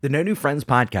The No New Friends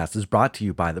podcast is brought to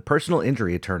you by the personal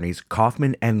injury attorneys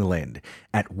Kaufman and Lind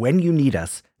at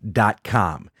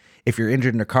whenyouneedus.com. If you're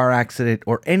injured in a car accident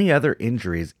or any other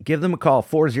injuries, give them a call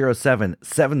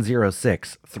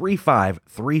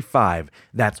 407-706-3535.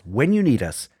 That's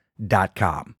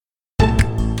whenyouneedus.com.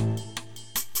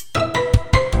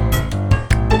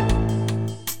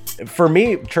 For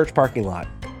me, church parking lot.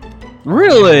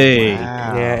 Really?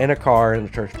 Wow. Yeah, in a car in a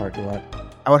church parking lot.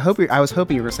 I was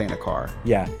hoping you were saying a car.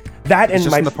 Yeah. That It's and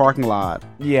just my in the parking lot.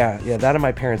 yeah, that in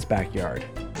my parents' backyard.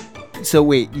 So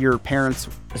wait, your parents?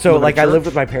 So live at like a I lived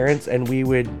church? with my parents and we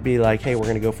would be like, hey, we're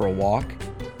gonna go for a walk.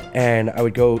 And I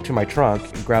would go to my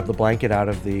trunk and grab the blanket out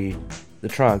of the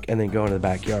trunk and then go into the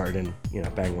backyard and,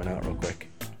 bang one out real quick.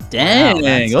 Dang,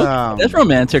 that's, that's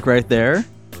romantic right there.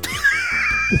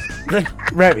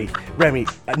 Remy,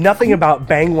 nothing about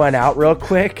bang one out real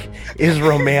quick is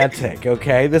romantic,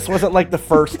 okay? This wasn't like the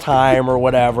first time or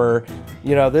whatever.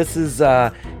 This is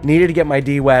needed to get my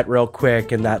D wet real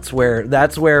quick, and that's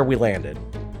where we landed.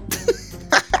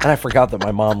 And I forgot that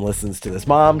my mom listens to this.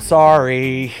 Mom,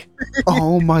 sorry.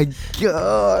 Oh my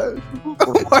god.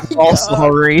 Oh my All God.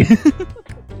 sorry.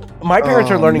 My parents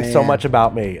are Oh, learning so man. much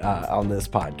about me on this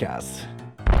podcast.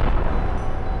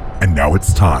 And now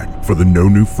it's time for the No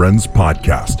New Friends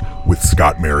podcast with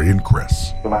Scott, Mary, and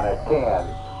Chris. Come on, 10,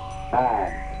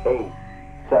 9, 8,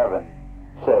 7,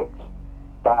 6,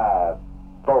 5,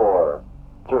 4,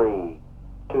 3,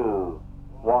 2,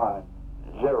 1,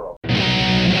 0.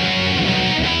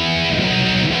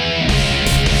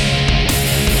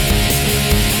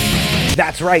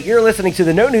 That's right. You're listening to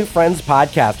the No New Friends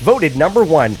podcast, voted number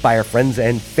 1 by our friends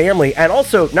and family, and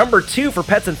also number 2 for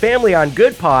pets and family on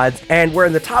Good Pods. And we're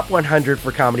in the top 100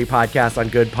 for comedy podcasts on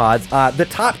Good Pods, the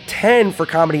top 10 for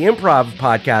comedy improv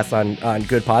podcasts on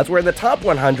Good Pods. We're in the top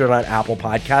 100 on Apple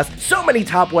Podcasts. So many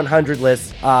top 100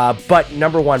 lists, but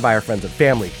number 1 by our friends and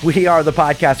family. We are the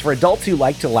podcast for adults who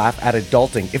like to laugh at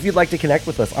adulting. If you'd like to connect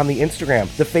with us on the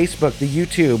Instagram, the Facebook, the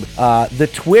YouTube, the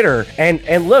Twitter,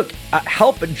 and look,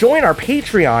 help join our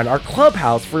Patreon, our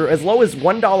Clubhouse, for as low as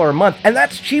 $1 a month. And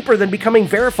that's cheaper than becoming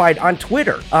verified on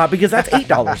Twitter, because that's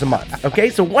 $8 a month. Okay,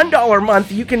 so $1 a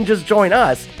month, you can just join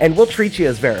us and we'll treat you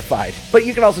as verified. But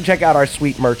you can also check out our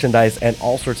sweet merchandise and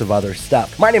all sorts of other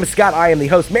stuff. My name is Scott. I am the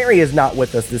host. Mary is not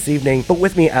with us this evening, but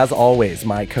with me, as always,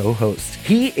 my co-host.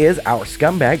 He is our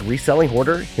scumbag reselling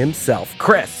hoarder himself,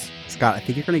 Chris. Scott, I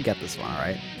think you're gonna get this one, all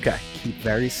right? Okay. Keep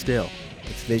very still.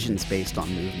 It's vision's based on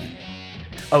movement.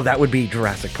 Oh, that would be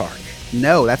Jurassic Park.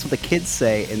 No, that's what the kids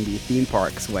say in the theme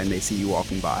parks when they see you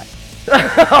walking by.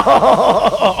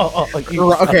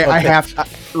 Okay, I have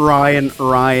Ryan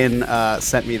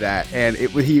sent me that, and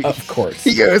he Of course.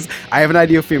 he goes, I have an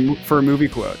idea for a movie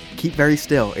quote. Keep very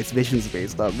still. It's visions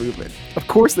based on movement. Of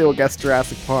course they will guess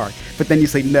Jurassic Park, but then you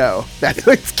say no. That's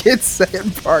what kids say in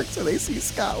parks, so they see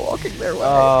Scott walking their way.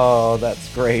 Oh,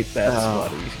 that's great. That's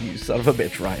funny. You son of a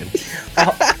bitch, Ryan.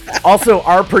 Also,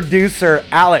 our producer,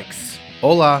 Alex.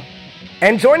 Hola.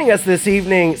 And joining us this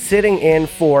evening, sitting in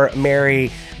for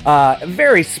Mary,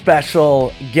 very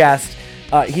special guest.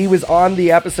 He was on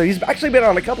the episode. He's actually been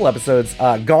on a couple episodes.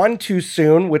 Gone Too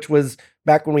Soon, which was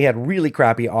back when we had really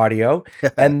crappy audio.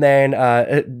 And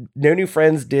then No New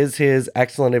Friends did his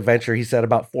excellent adventure. He said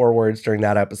about 4 words during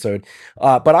that episode.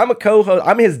 But I'm a co-host.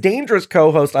 I'm his dangerous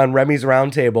co-host on Remy's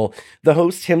Roundtable, the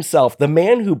host himself, the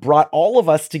man who brought all of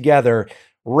us together.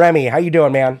 Remy, how you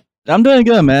doing, man? I'm doing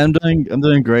good, man. I'm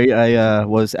doing great. I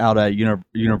was out at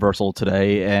Universal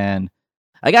today, and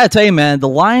I gotta tell you, man, the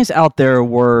lines out there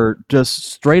were just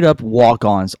straight up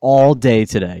walk-ons all day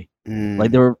today.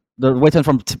 Like the wait time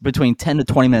from between 10 to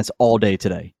 20 minutes all day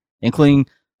today, including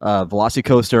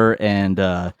Velocicoaster and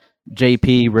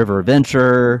JP River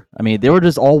Adventure. I mean, they were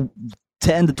just all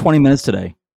 10 to 20 minutes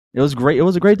today. It was great. It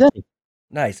was a great day.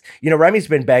 Nice. Remy's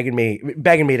been begging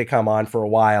me to come on for a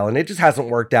while, and it just hasn't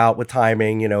worked out with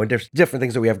timing, and different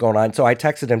things that we have going on. So I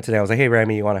texted him today. I was like, "Hey,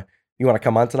 Remy, you wanna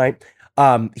come on tonight?"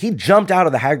 He jumped out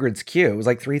of the Hagrid's queue. It was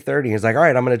like 3:30. He's like, "All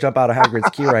right, I'm gonna jump out of Hagrid's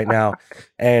queue right now,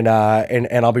 and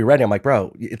I'll be ready." I'm like,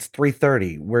 "Bro, it's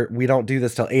 3:30. We don't do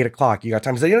this till 8:00. You got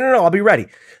time?" He's like, "No, I'll be ready."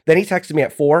 Then he texted me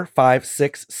at 4, 5,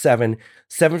 6, 7,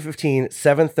 7:15,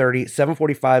 7:30,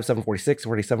 7:45, 7:46,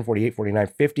 47, 48, 49,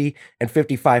 50, and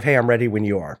 55. Hey, I'm ready when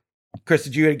you are. Chris,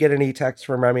 did you get any texts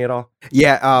from Remy at all?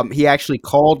 Yeah, he actually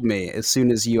called me as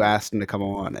soon as you asked him to come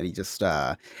on, and he was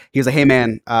like, "Hey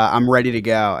man, I'm ready to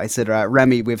go." I said,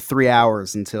 "Remy, we have 3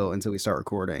 hours until we start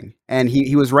recording," and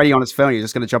he was ready on his phone. He was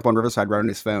just gonna jump on Riverside, right on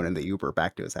his phone, and the Uber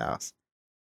back to his house.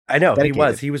 I know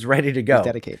Dedicated. he was ready to He's go.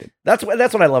 dedicated. That's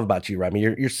what I love about you, Remy.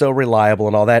 You're so reliable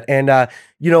and all that. And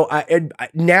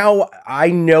now I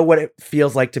know what it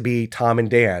feels like to be Tom and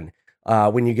Dan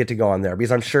when you get to go on there,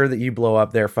 because I'm sure that you blow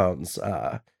up their phones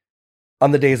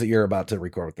on the days that you're about to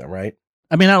record with them, right?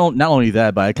 I mean, not only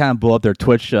that, but I kind of blow up their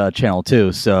Twitch channel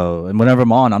too. So, and whenever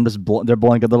I'm on, I'm just they're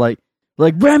blowing up. They're like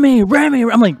Remy.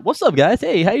 I'm like, what's up, guys?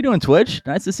 Hey, how you doing, Twitch?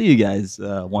 Nice to see you guys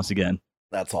once again.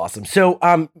 That's awesome. So,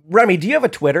 Remy, do you have a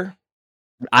Twitter?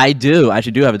 I do. I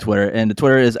actually do have a Twitter, and the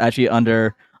Twitter is actually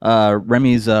under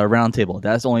Remy's Roundtable.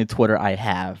 That's the only Twitter I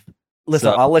have.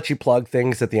 Listen, So- I'll let you plug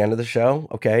things at the end of the show.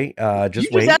 Okay,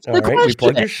 just You wait. just asked the All right, we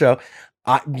plugged question. your show.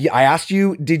 I asked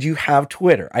you, did you have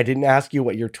Twitter? I didn't ask you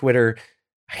what your Twitter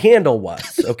handle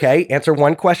was. Okay, answer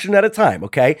one question at a time.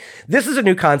 Okay, this is a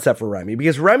new concept for Remy,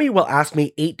 because Remy will ask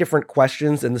me 8 different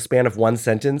questions in the span of one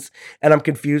sentence, and I'm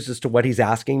confused as to what he's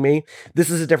asking me. This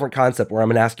is a different concept where I'm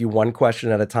going to ask you one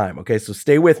question at a time. Okay, so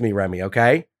stay with me, Remy.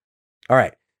 Okay, all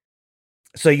right.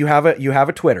 So you have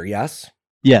a Twitter, yes?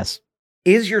 Yes.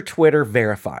 Is your Twitter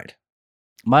verified?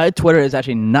 My Twitter is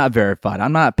actually not verified.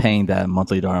 I'm not paying that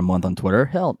monthly dollar a month on Twitter.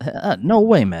 Hell, no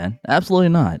way, man. Absolutely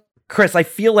not. Chris, I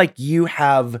feel like you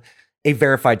have a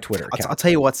verified Twitter account. I'll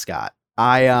tell you what, Scott.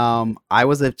 I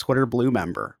was a Twitter Blue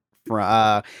member,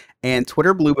 and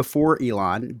Twitter Blue before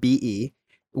Elon BE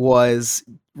was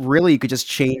really, you could just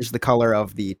change the color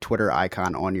of the Twitter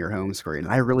icon on your home screen.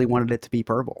 I really wanted it to be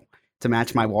purple to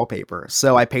match my wallpaper,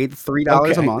 so I paid $3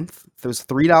 a Okay. month. It was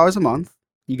 $3 a month.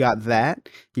 You got that.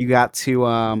 You got to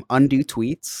undo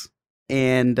tweets,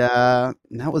 and that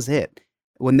was it.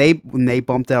 When they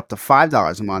bumped it up to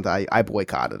 $5 a month, I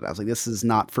boycotted. I was like, this is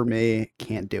not for me.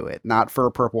 Can't do it. Not for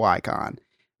a purple icon.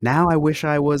 Now I wish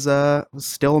I was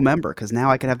still a member, because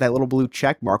now I could have that little blue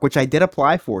check mark, which I did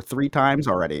apply for 3 times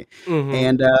already. Mhm.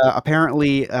 And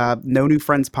apparently, No New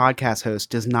Friends podcast host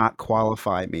does not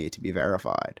qualify me to be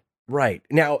verified. Right.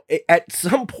 Now, at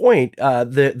some point,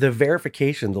 the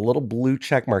verification, the little blue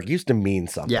check mark, used to mean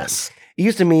something. Yes. It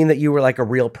used to mean that you were like a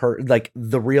real like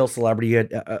the real celebrity. You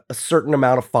had a certain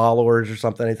amount of followers or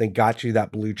something, I think, got you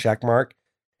that blue check mark.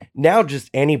 Now just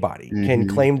anybody can Mhm.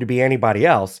 claim to be anybody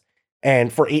else.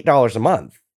 And for $8 a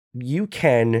month, you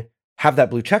can have that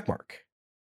blue check mark.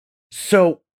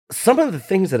 So some of the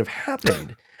things that have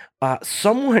happened,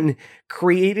 someone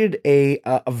created a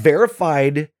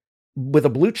verified with a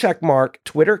blue check mark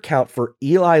Twitter account for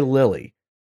Eli Lilly.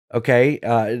 Okay,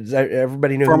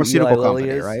 everybody knows who Eli Pharmaceutical Lilly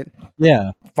company, is, right?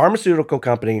 Yeah. Pharmaceutical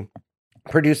company,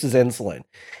 produces insulin,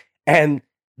 and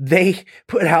they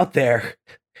put out there,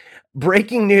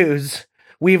 breaking news: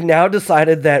 we've now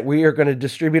decided that we are going to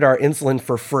distribute our insulin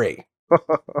for free.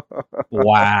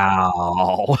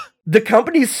 Wow. The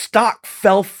company's stock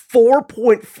fell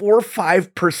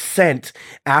 4.45%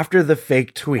 after the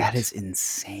fake tweet. That is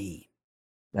insane.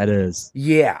 That is.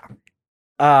 Yeah.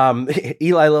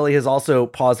 Eli Lilly has also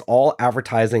paused all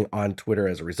advertising on Twitter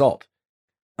as a result.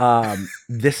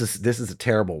 This is a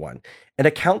terrible one. An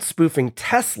account spoofing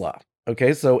Tesla.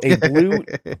 Okay, so a blue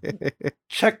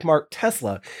checkmark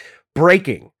Tesla.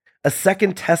 Breaking. A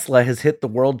second Tesla has hit the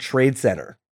World Trade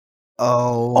Center.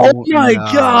 Oh my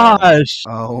no. gosh.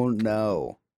 Oh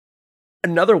no.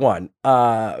 Another one.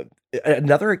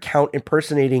 Another account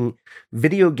impersonating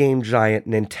video game giant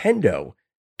Nintendo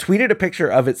tweeted a picture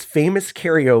of its famous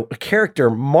character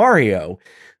Mario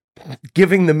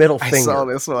giving the middle I finger. saw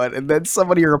this one, and then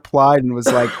somebody replied and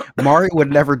was like, "Mario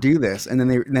would never do this." And then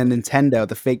Nintendo,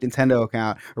 the fake Nintendo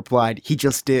account, replied, "He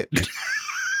just did."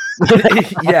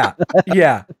 yeah.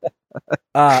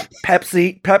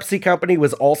 Pepsi company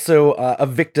was also a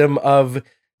victim of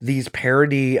these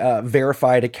parody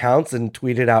verified accounts and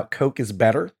tweeted out Coke is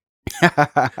better.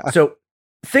 So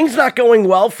things not going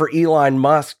well for Elon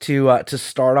Musk to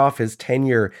start off his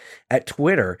tenure at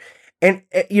Twitter. And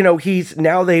he's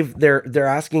now they're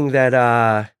asking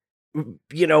that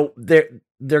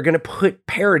they're going to put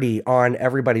parody on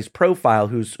everybody's profile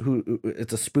who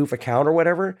it's a spoof account or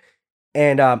whatever.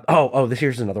 And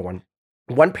here's another one.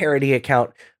 One parody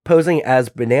account posing as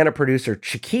banana producer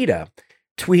Chiquita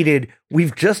tweeted,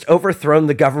 "We've just overthrown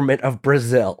the government of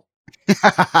Brazil."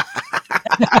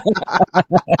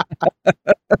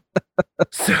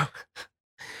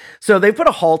 So they put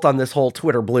a halt on this whole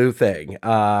Twitter Blue thing,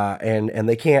 and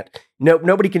they can't.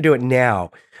 Nobody can do it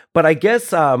now. But I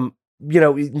guess now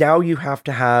you have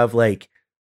to have like,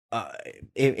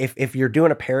 if you're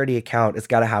doing a parody account, it's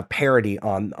got to have parody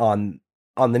on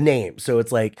the name. So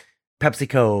it's like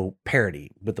PepsiCo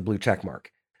parody with the blue check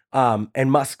mark.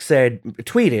 And Musk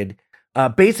tweeted,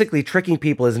 basically tricking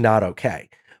people is not okay.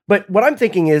 But what I'm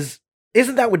thinking is,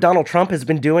 Isn't that what Donald Trump has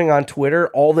been doing on Twitter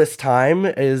all this time?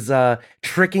 Is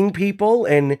tricking people,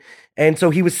 and so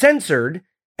he was censored,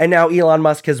 and now Elon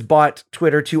Musk has bought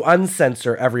Twitter to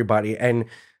uncensor everybody. And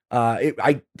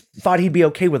I thought he'd be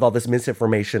okay with all this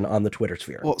misinformation on the Twitter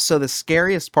sphere. Well, so the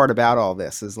scariest part about all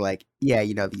this is like, yeah,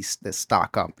 this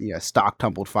stock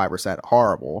tumbled 5%,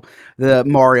 horrible. The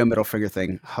Mario middle finger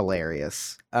thing,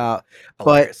 hilarious. Hilarious.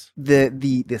 But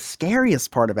the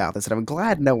scariest part about this, and I'm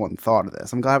glad no one thought of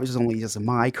this. I'm glad it was only just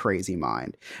my crazy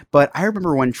mind. But I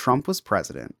remember when Trump was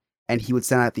president, and he would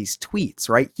send out these tweets,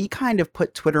 right? He kind of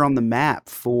put Twitter on the map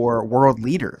for world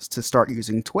leaders to start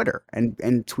using Twitter and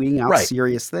tweeting out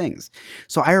serious things.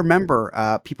 So I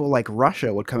remember people like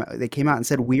Russia they came out and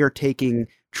said, we are taking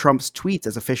Trump's tweets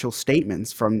as official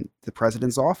statements from the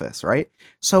president's office, right?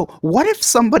 So what if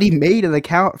somebody made an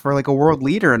account for like a world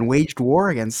leader and waged war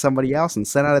against somebody else and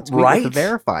sent out a tweet with a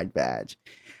verified badge?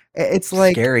 It's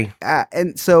like scary.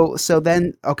 And so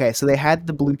then, okay, so they had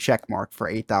the blue check mark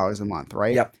for $8 a month,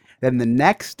 right? Yep. Then the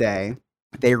next day,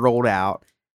 they rolled out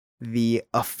the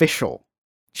official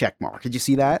check mark. Did you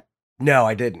see that? No,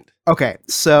 I didn't. Okay,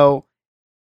 so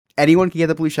anyone can get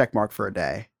the blue check mark for a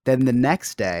day. Then the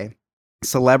next day,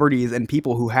 celebrities and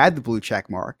people who had the blue check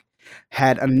mark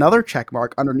had another check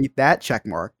mark underneath that check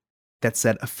mark that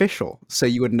said official, so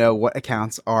you would know what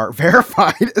accounts are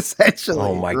verified, essentially.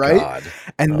 Oh my right? God.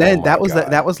 And then that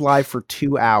was live for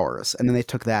 2 hours, and then they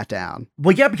took that down.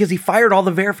 Well, yeah, because he fired all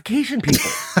the verification people.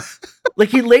 Like,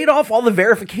 he laid off all the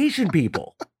verification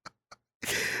people.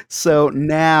 So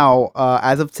now,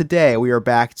 as of today, we are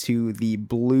back to the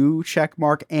blue check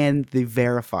mark and the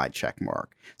verified check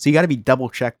mark. So you got to be double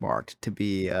check marked to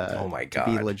be oh my God,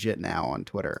 to be legit now on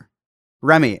Twitter.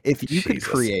 Remy, if you could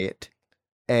create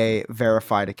a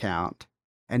verified account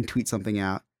and tweet something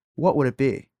out, what would it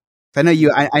be? I know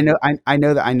you. I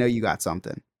know you got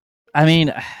something. I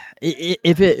mean,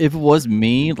 if it was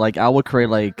me, like I would create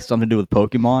like something to do with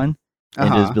Pokemon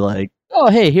and just be like, oh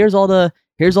hey, here's all the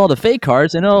fake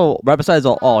cards, and right besides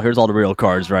here's all the real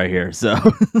cards right here. So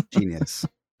genius.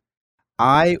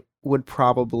 I would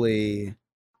probably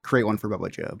create one for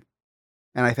Bubba Job,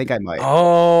 and I think I might.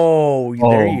 Oh,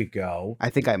 there you go. I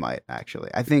think I might actually.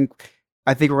 I think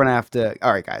we're gonna have to.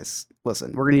 All right, guys,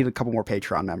 listen. We're gonna need a couple more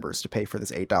Patreon members to pay for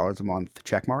this $8 a month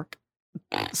check mark.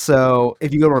 So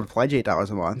if you go to pledge $8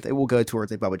 a month, it will go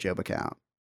towards a Bubba Job account.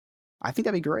 I think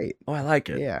that'd be great. Oh, I like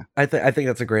it. Yeah, I think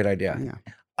that's a great idea.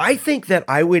 Yeah. I think that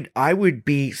I would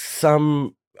be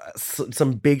some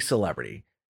big celebrity.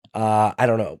 I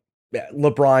don't know,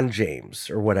 LeBron James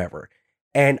or whatever,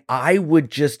 and I would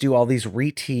just do all these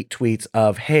retweets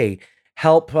of, hey,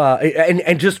 help,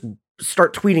 and just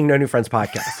start tweeting No New Friends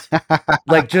podcast.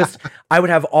 Like, just I would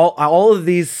have all of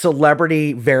these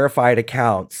celebrity verified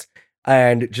accounts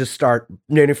and just start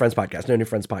No New Friends podcast, No New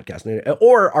Friends podcast,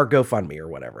 or our GoFundMe or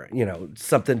whatever,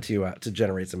 something to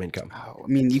generate some income. Oh, I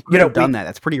mean, you could have done that.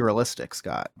 That's pretty realistic,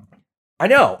 Scott. I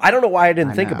know. I don't know why I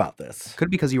didn't think about this.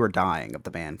 Could be because you were dying of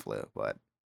the man flu, but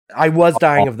I was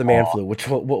dying of the man flu, which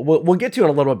we'll get to in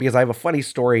a little bit because I have a funny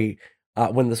story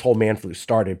when this whole man flu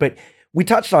started. But we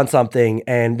touched on something,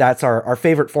 and that's our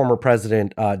favorite former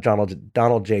president,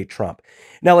 Donald J. Trump.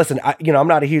 Now, listen, I'm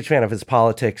not a huge fan of his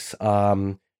politics,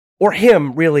 or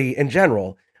him really in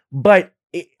general, but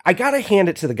I gotta hand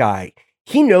it to the guy.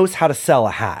 He knows how to sell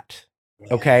a hat.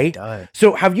 Okay. he does.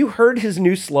 So have you heard his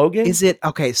new slogan? Is it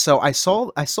okay? So I saw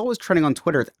it was trending on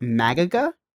Twitter.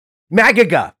 MAGA?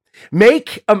 MAGA.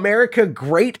 Make America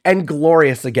great and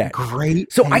glorious again.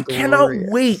 Great. So I cannot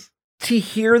wait to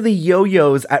hear the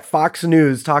yo-yos at Fox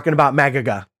News talking about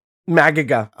MAGA. Oh, my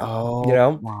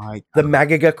God. The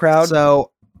MAGA crowd.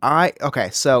 So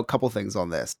so a couple things on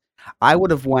this. I would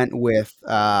have went with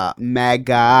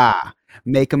MAGA,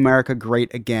 Make America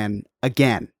Great Again.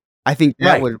 I think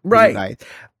that would be nice.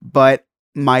 But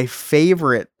my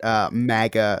favorite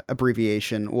MAGA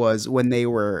abbreviation was when they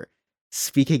were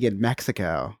speaking in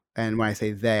Mexico. And when I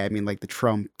say they, I mean like the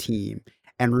Trump team.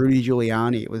 And Rudy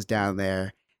Giuliani was down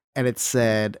there. And it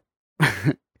said,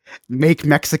 Make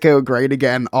Mexico Great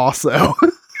Again also.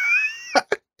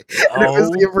 And it was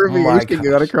the abbreviation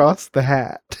going across the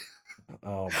hat.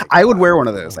 Oh, I would wear one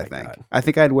of those. I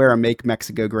think I'd wear a Make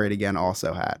Mexico Great Again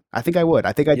also hat. I think I would.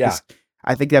 I think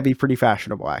I think that'd be pretty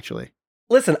fashionable, actually.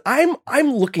 Listen, I'm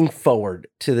looking forward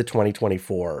to the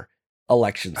 2024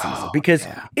 election season because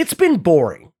it's been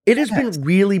boring. It has been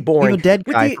really boring. We have a dead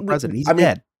guy for president. He's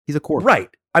dead. He's a corpse. Right.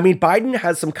 I mean, Biden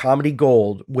has some comedy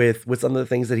gold with some of the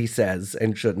things that he says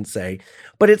and shouldn't say,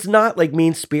 but it's not like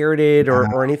mean-spirited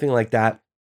or anything like that.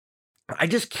 I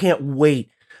just can't wait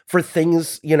for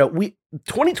things,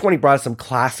 2020 brought us some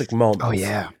classic moments. Oh,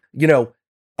 yeah.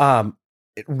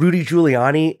 Rudy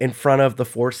Giuliani in front of the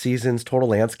Four Seasons Total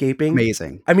Landscaping.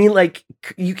 Amazing. I mean, like,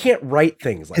 you can't write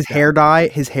things like His that. hair dye,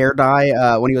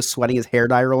 when he was sweating, his hair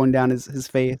dye rolling down his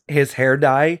face. His hair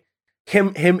dye,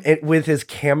 him with his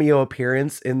cameo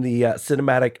appearance in the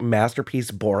cinematic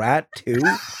masterpiece Borat 2.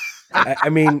 I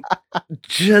mean,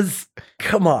 just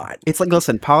come on. It's like,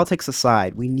 listen, politics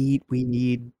aside, we need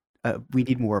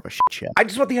more of a shit show. I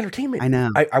just want the entertainment. I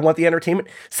know. I want the entertainment.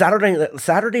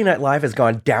 Saturday Night Live has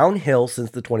gone downhill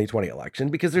since the 2020 election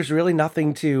because there's really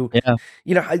nothing to,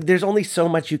 there's only so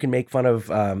much you can make fun of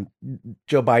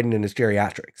Joe Biden and his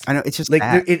geriatrics. I know, it's just like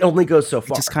sad. it only goes so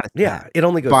far. It's just kind of it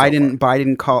only goes Biden. so far.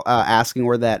 Biden asking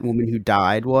where that woman who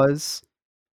died was.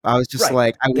 I was just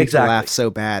like, I want to laugh so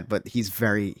bad, but he's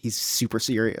super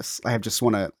serious. I just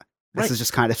want to. This is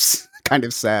just kind of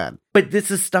sad. But this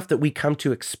is stuff that we come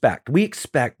to expect. We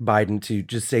expect Biden to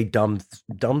just say dumb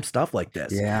stuff like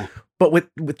this. Yeah. But with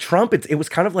Trump, it was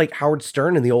kind of like Howard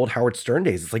Stern in the old Howard Stern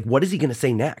days. It's like, what is he going to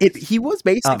say next? He was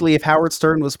basically if Howard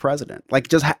Stern was president, like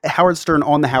just Howard Stern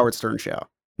on the Howard Stern show.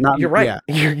 Not you're right.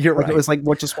 Yeah. You're like right. It was like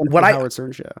what Howard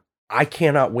Stern show. I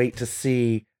cannot wait to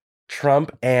see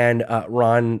Trump and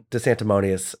Ron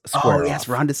DeSanctimonious square. Oh yes,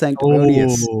 Ron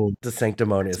DeSanctimonious.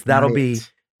 DeSanctimonious. That'll be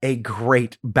a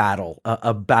great battle,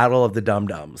 a battle of the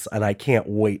dum-dums, and I can't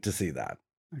wait to see that.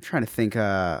 I'm trying to think.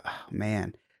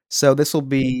 Man. So this will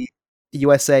be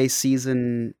USA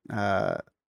season. I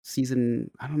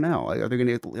don't know. Are we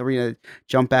gonna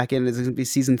jump back in? Is it gonna be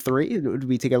season 3? Would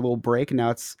we take a little break? And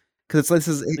now it's because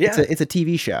it's a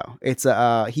TV show. It's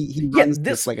he runs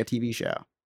this like a TV show.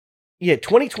 Yeah,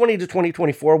 2020 to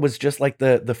 2024 was just like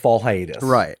the fall hiatus,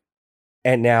 right?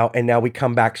 And now we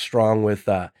come back strong with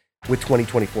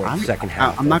 2024 second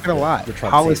half. I'm not gonna lie.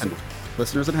 Listen,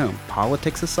 listeners at home,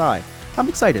 politics aside, I'm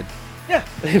excited. Yeah,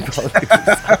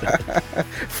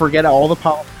 forget all the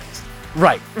politics.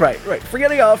 Right.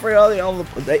 Forgetting all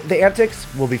the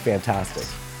antics will be fantastic.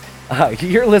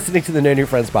 You're listening to the No New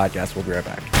Friends podcast. We'll be right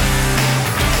back.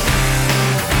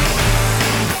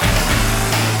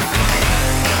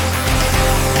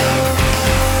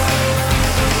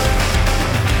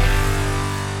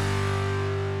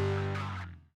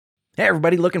 Hey,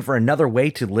 everybody, looking for another way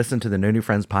to listen to the No New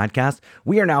Friends podcast?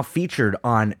 We are now featured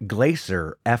on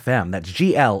Glacier FM. That's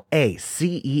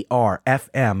GLACER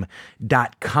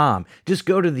FM.com. Just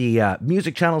go to the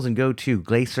music channels and go to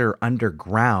Glacier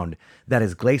Underground. That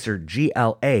is Glacier,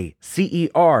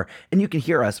 GLACER. And you can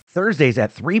hear us Thursdays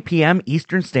at 3 p.m.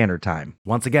 Eastern Standard Time.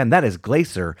 Once again, that is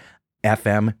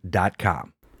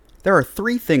GlacierFM.com. There are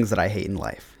 3 things that I hate in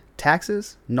life: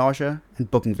 taxes, nausea, and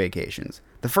booking vacations.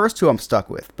 The first 2 I'm stuck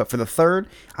with, but for the third,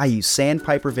 I use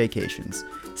Sandpiper Vacations.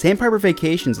 Sandpiper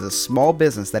Vacations is a small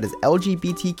business that is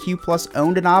LGBTQ+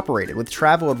 owned and operated with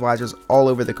travel advisors all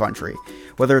over the country.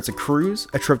 Whether it's a cruise,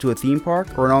 a trip to a theme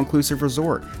park, or an all-inclusive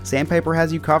resort, Sandpiper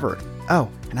has you covered. Oh,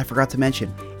 and I forgot to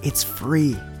mention, it's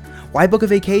free. Why book a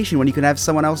vacation when you can have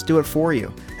someone else do it for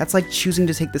you? That's like choosing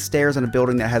to take the stairs in a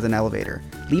building that has an elevator.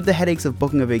 Leave the headaches of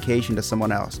booking a vacation to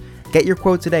someone else. Get your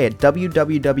quote today at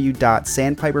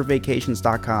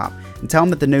www.sandpipervacations.com and tell them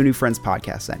that the No New Friends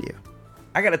podcast sent you.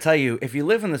 I got to tell you, if you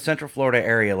live in the Central Florida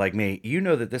area like me, you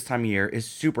know that this time of year is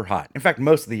super hot. In fact,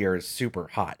 most of the year is super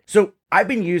hot. So I've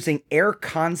been using Air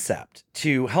Concept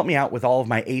to help me out with all of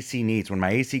my AC needs. When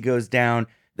my AC goes down,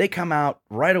 they come out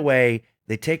right away.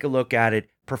 They take a look at it.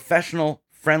 Professional,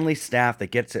 friendly staff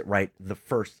that gets it right the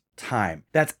first time.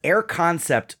 That's Air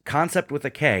Concept, concept with a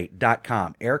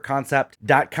K.com,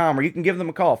 airconcept.com, or you can give them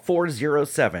a call,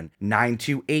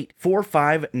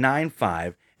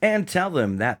 407-928-4595, and tell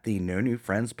them that the No New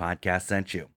Friends podcast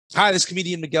sent you. Hi, this is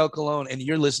comedian Miguel Colon, and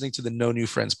you're listening to the No New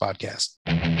Friends podcast.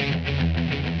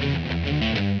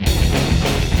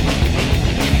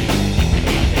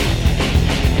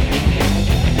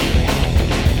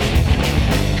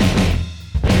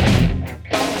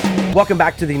 Welcome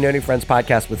back to the No New Friends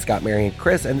podcast with Scott, Mary, and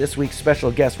Chris, and this week's special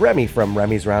guest, Remy from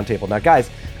Remy's Roundtable. Now, guys,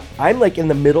 I'm like in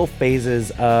the middle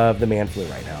phases of the man flu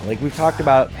right now. Like, we've talked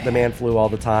about the man flu all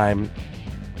the time,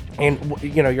 and,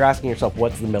 you know, you're asking yourself,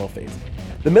 what's the middle phase?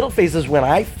 The middle phase is when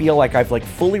I feel like I've, like,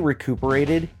 fully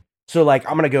recuperated, so, like,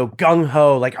 I'm gonna go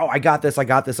gung-ho, like, oh, I got this.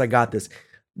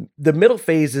 The middle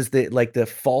phase is the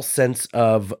false sense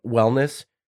of wellness,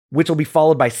 which will be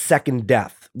followed by second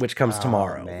death, which comes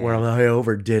tomorrow, man. where I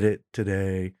overdid it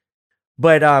today.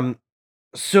 But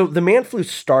so the man flu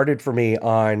started for me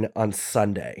on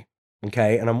Sunday,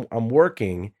 okay, and I'm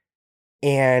working,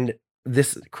 and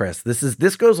this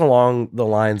goes along the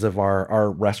lines of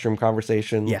our restroom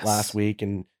conversation last week,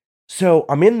 and so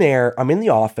I'm in the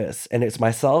office, and it's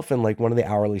myself and like one of the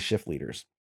hourly shift leaders,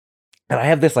 and I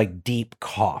have this like deep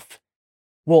cough.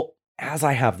 Well, as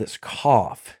I have this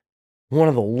cough, one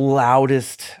of the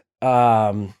loudest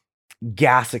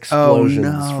gas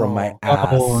explosions from my ass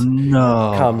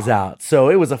comes out. So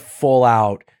it was a full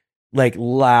out, like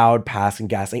loud passing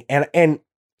gassing. And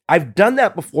I've done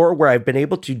that before where I've been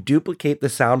able to duplicate the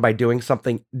sound by doing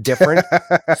something different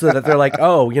so that they're like,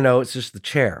 oh, it's just the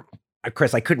chair.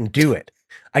 Chris, I couldn't do it.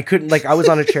 I couldn't, like, I was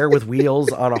on a chair with wheels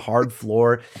on a hard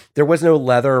floor. There was no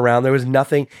leather around. There was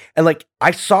nothing. And like,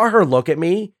 I saw her look at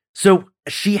me. So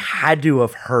she had to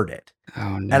have heard it.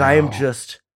 Oh, no. And I am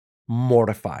just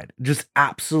mortified, just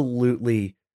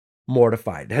absolutely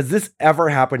mortified. Has this ever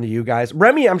happened to you guys?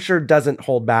 Remy, I'm sure, doesn't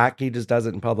hold back. He just does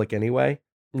it in public anyway.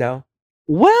 No?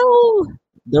 Well,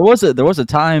 there was a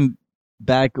time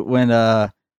back when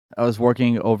I was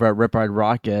working over at Rip Ride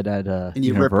Rocket at and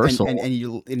you Universal,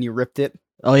 and you ripped it.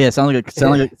 Oh yeah, sounded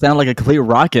like a complete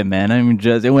rocket, man. I mean,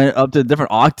 just it went up to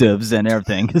different octaves and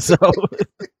everything. So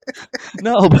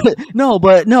no,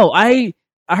 I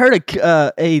heard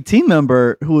a team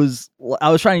member who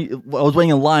I was waiting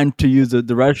in line to use the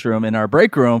restroom in our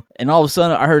break room, and all of a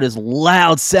sudden I heard this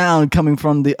loud sound coming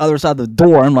from the other side of the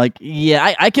door. I'm like,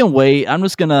 yeah, I can wait. I'm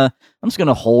just gonna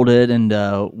hold it and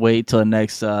wait till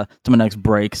to my next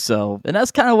break. So, and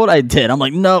that's kind of what I did. I'm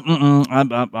like, no,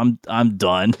 I'm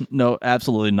done. No,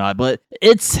 absolutely not. But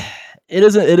it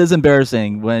is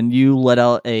embarrassing when you let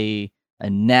out a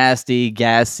nasty,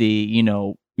 gassy, you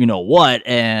know what,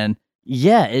 and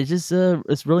yeah, it's just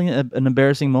it's really an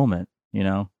embarrassing moment,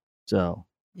 So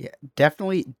yeah,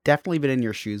 definitely been in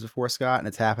your shoes before, Scott, and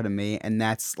it's happened to me. And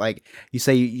that's like you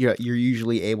say, you're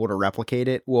usually able to replicate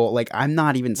it. Well, like I'm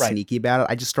not even sneaky about it.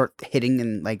 I just start hitting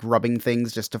and like rubbing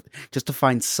things just to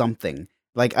find something.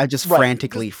 Like I just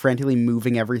frantically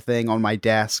moving everything on my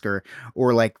desk or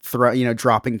like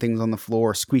dropping things on the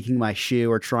floor, squeaking my shoe,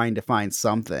 or trying to find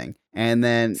something. And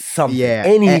then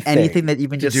anything that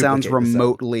even just sounds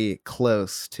remotely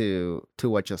close to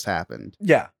what just happened.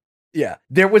 Yeah.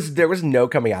 There was no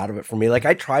coming out of it for me. Like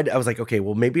I was like, okay,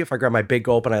 well maybe if I grab my big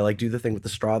gulp and I like do the thing with the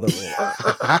straw,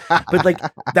 but like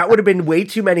that would have been way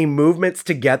too many movements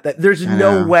to get that. There's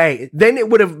no way. Then it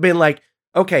would have been like,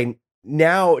 okay,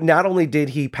 now not only did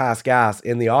he pass gas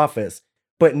in the office,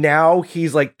 but now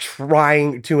he's like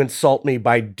trying to insult me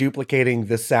by duplicating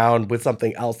the sound with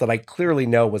something else that I clearly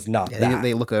know was not that.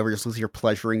 They look over just as you're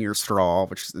pleasuring your straw,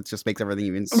 which it just makes everything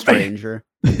even stranger.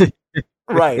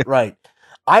 Right.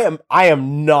 I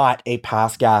am not a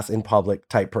pass gas in public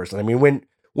type person. I mean, when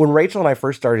Rachel and I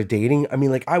first started dating, I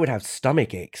mean, like I would have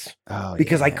stomach aches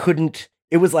because I couldn't.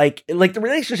 It was like the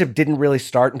relationship didn't really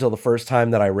start until the first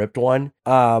time that I ripped one.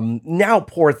 Now,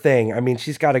 poor thing. I mean,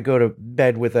 she's got to go to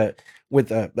bed with a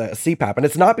CPAP, and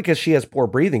it's not because she has poor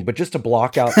breathing, but just to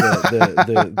block out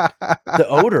the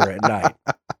odor at night.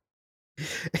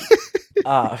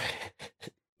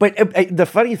 But the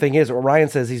funny thing is, Ryan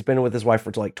says he's been with his wife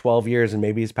for like 12 years, and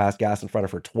maybe he's passed gas in front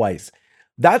of her twice.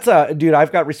 That's dude.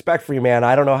 I've got respect for you, man.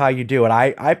 I don't know how you do it.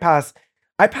 I passed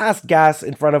gas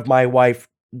in front of my wife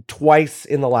twice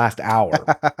in the last hour,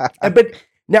 but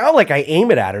now like I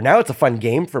aim it at her. Now it's a fun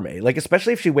game for me. Like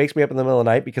especially if she wakes me up in the middle of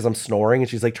the night because I'm snoring and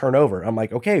she's like, turn over. I'm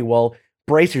like, okay, well,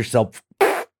 brace yourself.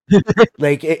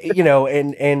 Like I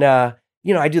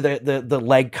do the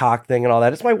leg cock thing and all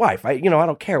that. It's my wife. I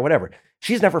don't care, whatever.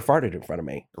 She's never farted in front of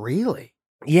me. Really?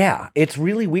 Yeah, it's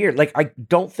really weird. Like I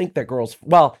don't think that girls.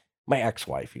 Well, my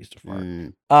ex-wife used to fart.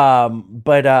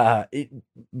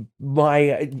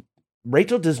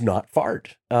 Rachel does not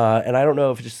fart, and I don't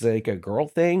know if it's just like a girl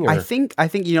thing. Or... I think I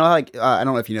don't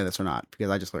know if you know this or not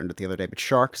because I just learned it the other day. But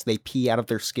sharks, they pee out of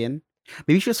their skin.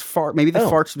 Maybe she just fart. Maybe the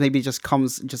farts maybe just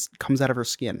comes out of her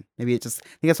skin. Maybe it just. I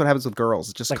think that's what happens with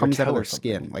girls. It just like comes out of their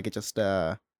skin. Like it just.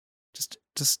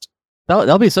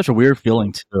 That'll be such a weird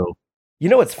feeling too. You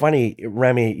know what's funny,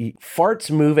 Remy?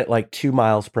 Farts move at like 2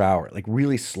 miles per hour, like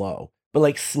really slow. But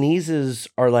like sneezes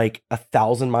are like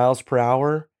 1,000 miles per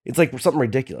hour. It's like something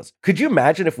ridiculous. Could you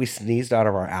imagine if we sneezed out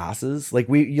of our asses? Like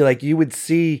you would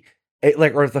see it,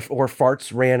 like, or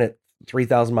farts ran at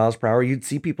 3,000 miles per hour. You'd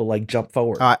see people like jump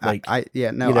forward. I do.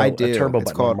 A turbo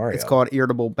it's button called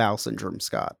irritable bowel syndrome,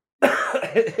 Scott.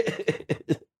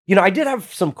 I did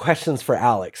have some questions for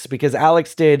Alex because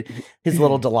Alex did his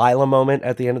little Delilah moment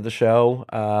at the end of the show,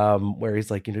 where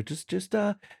he's like,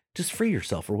 just free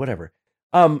yourself or whatever.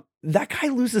 That guy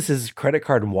loses his credit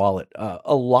card and wallet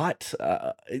a lot,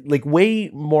 like way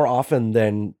more often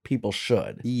than people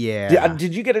should. Yeah.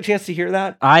 Did you get a chance to hear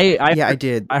that? I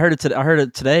did. I heard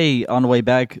it today on the way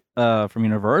back from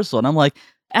Universal, and I'm like,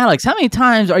 Alex, how many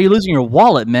times are you losing your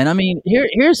wallet, man? I mean,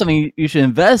 here's something you should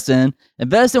invest in.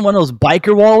 Invest in one of those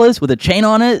biker wallets with a chain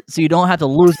on it, so you don't have to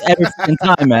lose every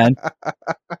time, man.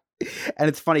 And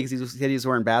it's funny because he said he was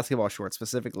wearing basketball shorts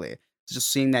specifically. So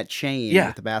just seeing that chain Yeah.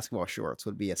 with the basketball shorts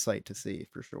would be a sight to see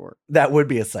for sure. That would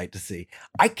be a sight to see.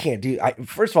 I can't do.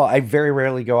 First of all, I very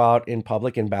rarely go out in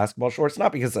public in basketball shorts.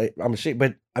 Not because I'm ashamed,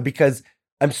 but because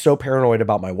I'm so paranoid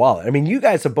about my wallet. I mean, you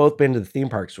guys have both been to the theme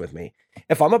parks with me.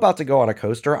 If I'm about to go on a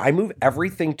coaster, I move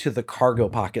everything to the cargo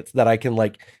pockets that I can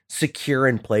like secure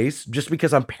in place, just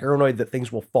because I'm paranoid that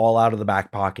things will fall out of the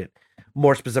back pocket.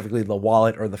 More specifically, the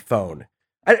wallet or the phone.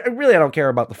 I don't care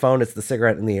about the phone. It's the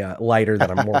cigarette and the lighter that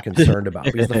I'm more concerned about,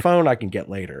 because the phone I can get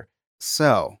later.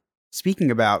 So, speaking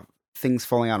about things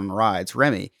falling out on rides,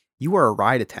 Remy, you were a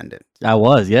ride attendant I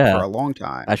was, for yeah. a long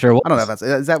time. I sure was. I don't know if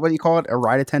is that what you call it? A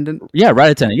ride attendant? Yeah,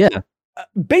 ride attendant. Yeah.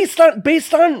 Based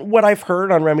on what I've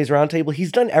heard on Remy's Roundtable,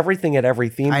 he's done everything at every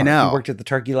theme park. I know. He worked at the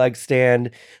turkey leg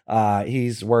stand.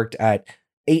 He's worked at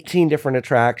 18 different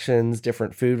attractions,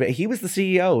 different food. He was the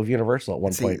CEO of Universal at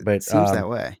one point, but seems that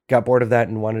way. got bored of that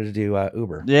and wanted to do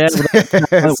Uber. Yeah.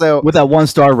 So, With that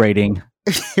 1-star rating.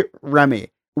 Remy,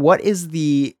 what is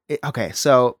okay?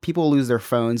 So people lose their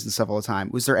phones and stuff all the time.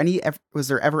 Was there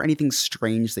ever anything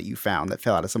strange that you found that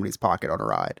fell out of somebody's pocket on a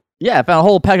ride? Yeah, I found a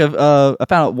whole pack of I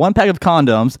found one pack of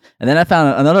condoms, and then I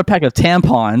found another pack of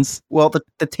tampons. Well, the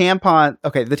tampon.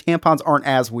 Okay, the tampons aren't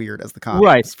as weird as the condoms,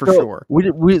 Right, for so sure.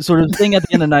 We sort of thing at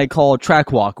the end of the night called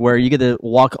track walk, where you get to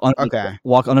walk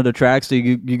under the track. So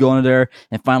you go under there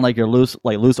and find like your loose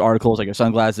articles, like your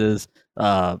sunglasses,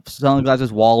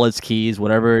 wallets, keys,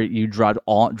 whatever you dropped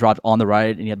on the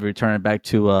ride, and you have to return it back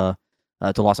to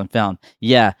Lost and Found.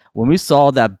 Yeah, when we saw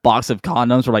that box of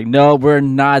condoms, we're like, no, we're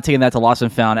not taking that to Lost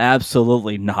and Found.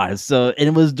 Absolutely not. So and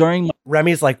it was during.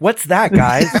 Remy's like, what's that,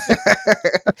 guys?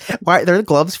 Why? They're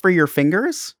gloves for your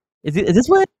fingers? Is this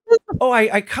what? Oh,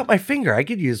 I cut my finger. I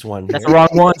could use one. That's here. the wrong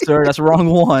one, sir. That's the wrong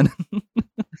one.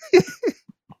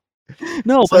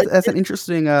 No, So but that's an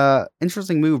interesting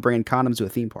move, bringing condoms to a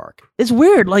theme park. it's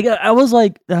weird. Like I was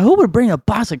like, who would bring a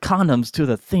box of condoms to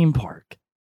the theme park?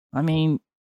 I mean,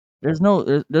 there's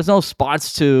no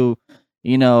spots to,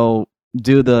 do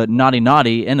the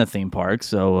naughty in a theme park.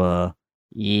 So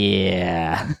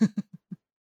yeah.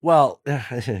 Well,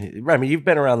 Remy, you've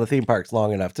been around the theme parks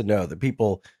long enough to know that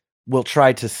people will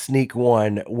try to sneak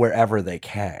one wherever they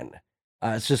can.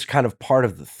 It's just kind of part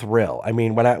of the thrill. I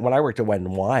mean, when I worked at Wet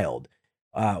 'n Wild,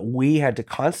 we had to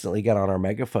constantly get on our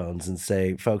megaphones and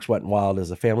say, folks, Wet 'n Wild is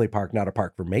a family park, not a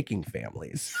park for making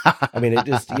families. I mean, it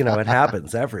just, it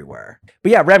happens everywhere.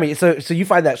 But yeah, Remy, so you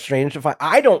find that strange to find?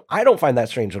 I don't find that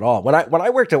strange at all. When I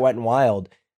worked at Wet 'n Wild,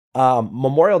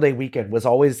 Memorial Day weekend was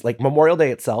always like Memorial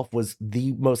Day itself was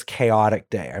the most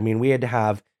chaotic day. I mean, we had to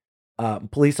have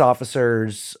police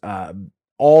officers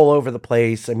all over the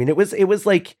place. I mean, it was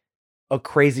like a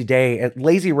crazy day. And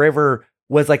Lazy River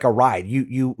was like a ride.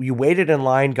 You waited in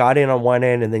line, got in on one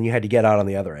end, and then you had to get out on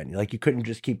the other end. Like you couldn't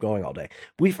just keep going all day.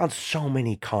 We found so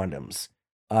many condoms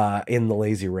in the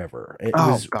Lazy River. It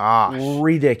was gosh,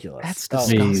 ridiculous. that's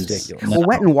Jeez. disgusting. ridiculous. Well,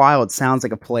 Wet 'n Wild sounds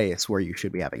like a place where you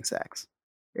should be having sex.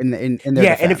 In their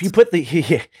Yeah, and if you defense.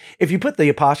 put the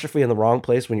apostrophe in the wrong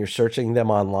place when you're searching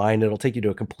them online, it'll take you to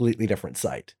a completely different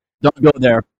site. Don't go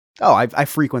there. Oh, I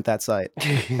frequent that site.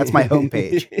 That's my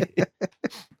homepage.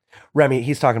 Remy,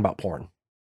 he's talking about porn.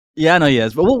 Yeah, I know he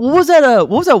is. But what was that?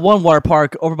 What was that one water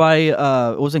park over by?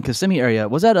 It was in Kissimmee area.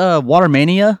 Was that Water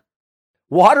Mania?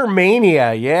 Water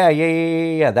Mania.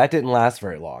 Yeah. That didn't last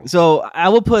very long. So I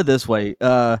will put it this way: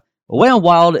 Wet 'n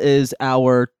Wild is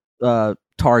our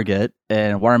Target,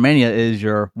 and Water Mania is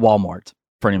your Walmart,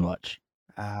 pretty much.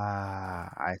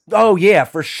 Oh yeah,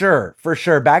 for sure.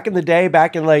 Back in the day,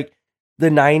 back in like the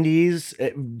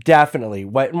 90s, definitely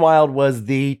Wet 'n Wild was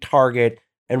the Target,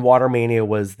 and Water Mania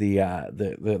was the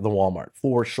Walmart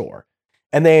for sure.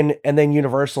 And then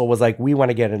Universal was like, we want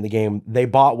to get in the game. They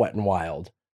bought Wet 'n Wild,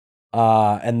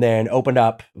 and then opened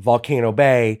up Volcano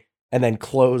Bay, and then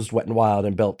closed Wet 'n Wild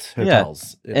and built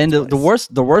hotels. And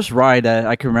the worst ride that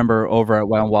I can remember over at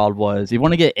Wet 'n Wild was, if you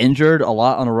want to get injured a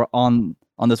lot on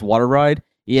this water ride,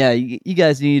 yeah, you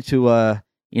guys need to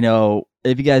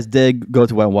if you guys did go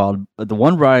to Wet 'n Wild, the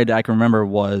one ride I can remember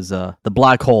was the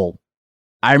Black Hole.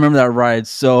 I remember that ride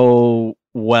so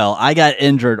well. I got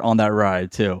injured on that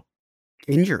ride too.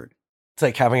 Injured? It's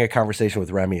like having a conversation with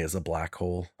Remy is a black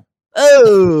hole.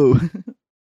 Oh,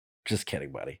 Just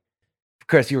kidding, buddy.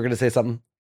 Chris, you were going to say something?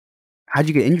 How'd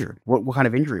you get injured? What kind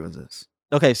of injury was this?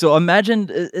 okay. So imagine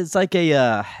it's like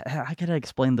a how can I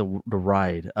explain the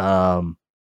ride? It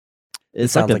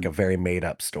It's sounds like like a very made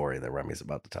up story that Remy's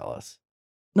about to tell us.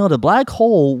 No, the black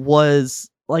hole was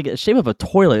like a shape of a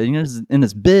toilet, in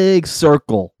this big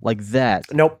circle like that.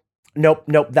 Nope.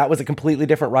 That was a completely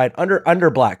different ride under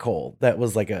Black Hole. That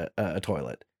was like a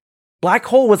toilet. Black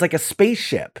hole was like a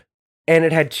spaceship, and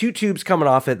it had 2 tubes coming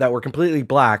off it that were completely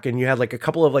black, and you had like a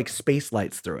couple of like space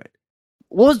lights through it.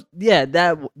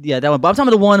 That one. But I'm talking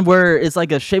about the one where it's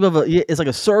like a shape of it's like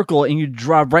a circle, and you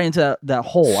drive right into that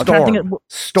hole. I'm trying to think of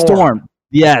Storm.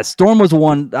 Yeah, Storm was the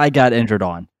one I got injured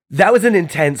on. That was an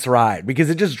intense ride because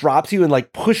it just drops you and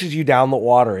like pushes you down the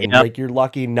water, and like you're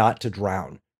lucky not to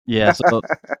drown. Yeah, so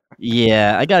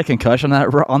yeah, I got a concussion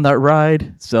on that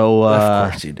ride. So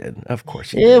of course you did. Of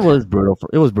course you did. It was brutal.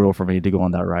 It was brutal for me to go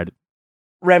on that ride.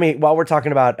 Remy, while we're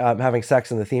talking about having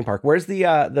sex in the theme park, where's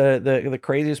the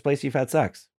craziest place you've had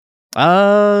sex?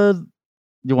 Do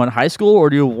you want high school or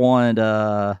do you want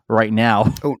right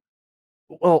now? Oh,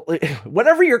 well,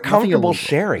 whatever you're comfortable illegal.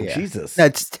 sharing. Yeah. Jesus.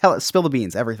 No, spill the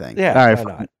beans. Everything. Yeah. All right, why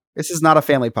not? This is not a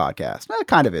family podcast. Well, it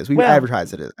kind of is. We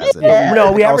advertise it as it.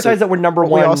 No, we advertise Also, that we're number we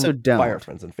one. also don't. By our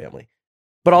friends and family.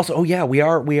 But also, we are in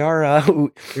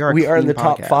the clean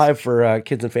top podcast. 5 for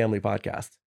kids and family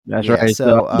podcasts. That's Yeah, right.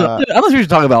 so, I'm not sure we should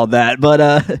talk about that, but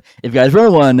if you guys really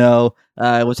want to know,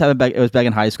 it was back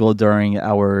in high school during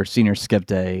our senior skip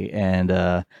day, and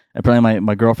apparently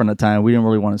my girlfriend at the time, we didn't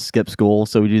really want to skip school,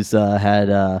 so we just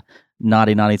had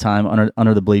naughty time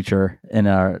under the bleacher in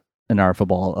our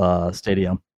football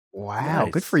stadium. Wow,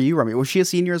 Nice. good for you, Remy. Was she a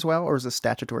senior as well, or was it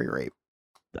statutory rape?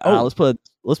 Let's put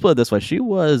it this way: she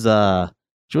was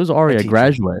already a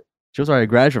graduate. She was already a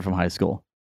graduate from high school.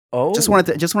 Oh, Just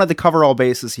wanted to cover all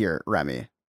bases here, Remy.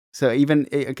 So even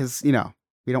because we don't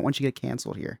want you to get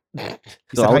canceled here. You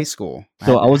So said I high was- school.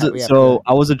 So I was We have to-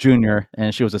 I was a junior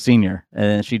and she was a senior,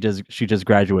 and she just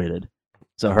graduated.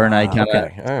 So her and I kind of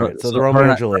okay. All right. So the her Romeo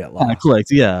and and I Juliet kind law. of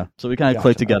clicked. Yeah. So we kind of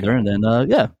clicked Gotcha, together, okay. and then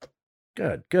yeah.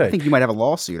 Good. I think you might have a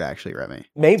lawsuit, actually, Remy.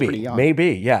 pretty Maybe.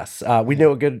 young. Yes. We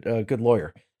know a good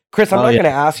lawyer. Chris, I'm Oh, not yeah.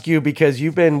 going to ask you because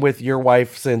you've been with your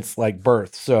wife since like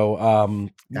birth. So,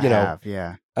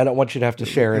 Yeah. I don't want you to have to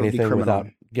share It'll be anything criminal. without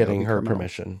getting be her criminal.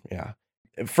 permission. Yeah.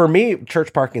 For me,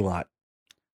 church parking lot.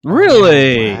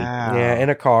 Really? Wow. Yeah, in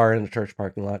a car in a church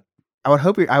parking lot. I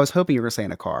was hoping you were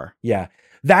saying a car. Yeah.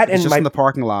 That It's and just in the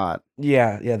parking lot.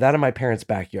 that in my parents'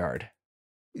 backyard.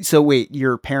 So wait,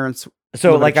 your parents?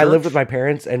 So live at like I lived church? with my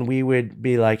parents and we would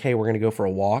be like, hey, we're going to go for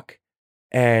a walk.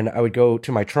 And I would go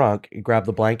to my trunk, grab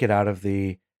the blanket out of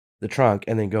the trunk,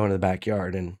 and then go into the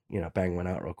backyard and, bang one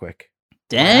out real quick.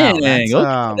 Dang, that's,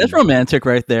 okay, that's romantic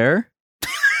right there.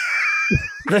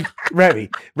 Remy,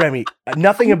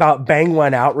 nothing about bang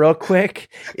one out real quick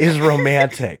is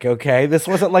romantic, okay? This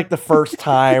wasn't like the first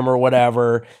time or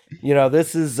whatever.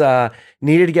 This is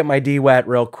needed to get my D wet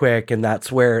real quick, and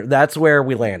that's where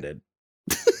we landed.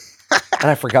 And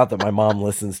I forgot that my mom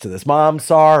listens to this. Mom,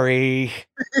 sorry.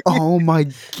 Oh my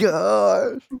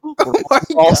god! Oh my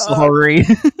All God. sorry.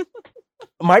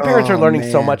 My parents are Oh, learning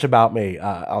so man. much about me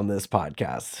on this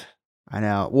podcast. I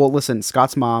know. Well, listen,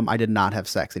 Scott's mom, I did not have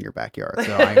sex in your backyard,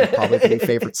 so I'm probably the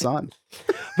favorite son.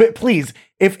 But please,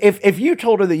 if you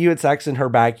told her that you had sex in her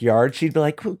backyard, she'd be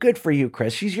like, well, good for you,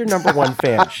 Chris. She's your number one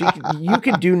fan. You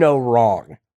can do no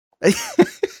wrong.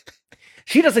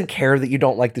 She doesn't care that you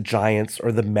don't like the Giants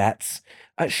or the Mets.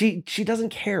 She doesn't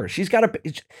care. She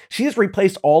has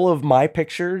replaced all of my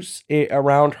pictures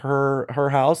around her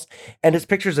house, and it's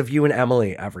pictures of you and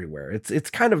Emily everywhere. It's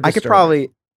kind of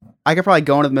disturbing. I could probably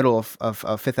go into the middle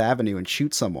of Fifth Avenue and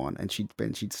shoot someone, and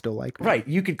she'd still like me. Right.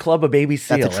 You could club a baby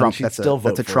seal. That's a Trump. And she'd That's still a vote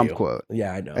that's a for Trump you. quote.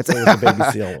 Yeah, I know. That's- So it's a baby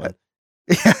seal one.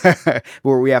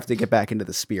 Where we have to get back into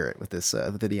the spirit with this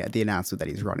the announcement that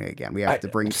he's running again. We have to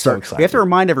bring I'm so we have excited. to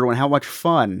remind everyone how much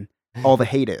fun all the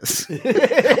hate is,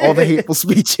 all the hateful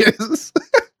speeches.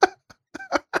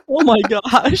 Oh my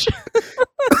gosh.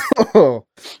 Oh.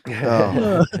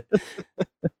 Oh.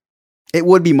 It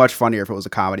would be much funnier if it was a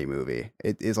comedy movie.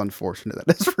 It is unfortunate that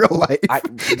it's real life.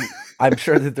 I'm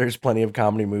sure that there's plenty of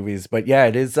comedy movies, but yeah,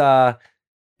 it is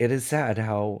sad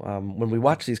how when we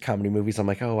watch these comedy movies, I'm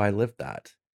like, oh, I lived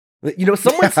that.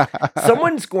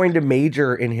 Someone's going to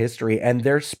major in history, and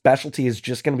their specialty is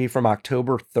just going to be from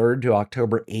October 3rd to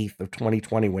October 8th of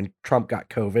 2020 when Trump got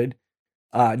COVID.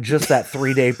 Just that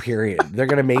 3-day period. They're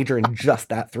going to major in just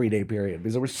that 3-day period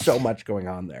because there was so much going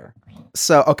on there.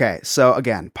 So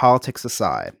again, politics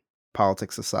aside,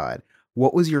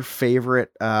 what was your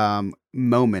favorite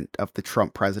moment of the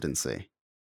Trump presidency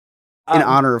in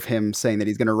honor of him saying that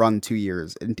he's going to run 2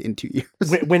 years in 2 years?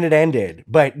 When it ended,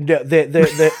 but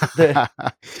the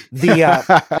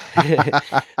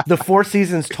Four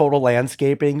Seasons total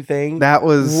landscaping thing that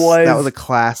was a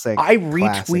classic. I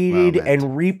classic retweeted moment. and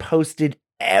reposted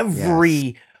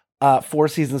every Four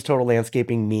Seasons total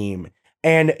landscaping meme.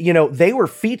 And they were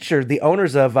featured. The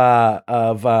owners of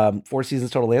Four Seasons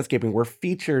Total Landscaping were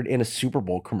featured in a Super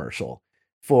Bowl commercial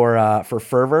for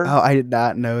Fervor. Oh, I did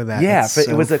not know that. Yeah, That's but it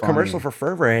so was a funny. commercial for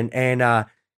Fervor, and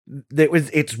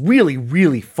it's really,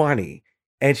 really funny.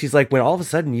 And she's like, when all of a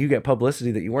sudden you get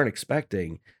publicity that you weren't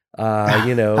expecting, you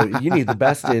need the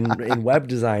best in web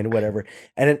design or whatever.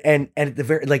 And at the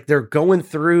very, like, they're going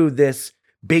through this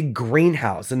big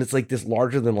greenhouse, and it's like this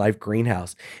larger than life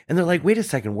greenhouse. And they're like, wait a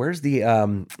second, where's the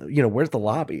where's the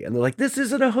lobby? And they're like, this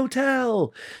isn't a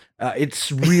hotel.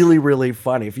 It's really, really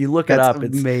funny. If you look it That's up,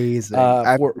 it's amazing.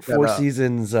 I Four picked that up.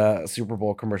 Seasons Super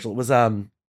Bowl commercial.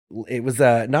 It was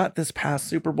not this past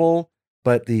Super Bowl,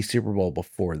 but the Super Bowl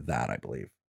before that, I believe.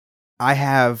 I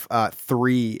have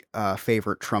 3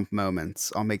 favorite Trump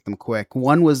moments. I'll make them quick.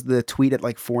 One was the tweet at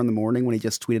like 4 a.m. when he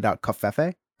just tweeted out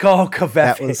Covfefe. Oh, That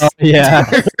Covfefe. was Yeah.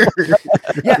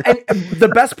 Yeah, and the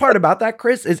best part about that,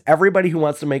 Chris, is everybody who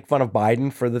wants to make fun of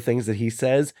Biden for the things that he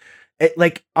says,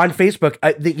 like on Facebook,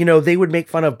 they would make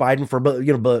fun of Biden for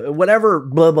whatever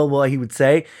blah blah blah he would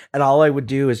say, and all I would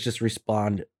do is just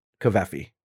respond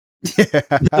Covfefe.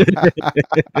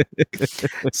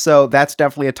 So that's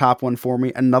definitely a top one for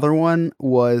me. Another one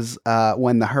was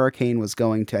when the hurricane was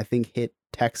going to, I think, hit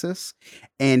Texas,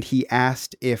 and he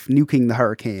asked if nuking the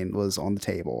hurricane was on the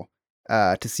table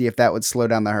to see if that would slow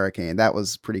down the hurricane. That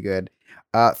was pretty good.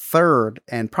 Third,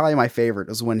 and probably my favorite,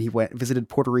 was when he visited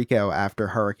Puerto Rico after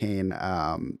Hurricane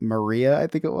Maria, I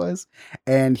think it was,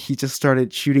 and he just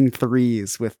started shooting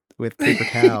threes with paper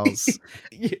towels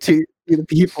to the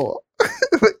people.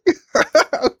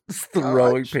 Just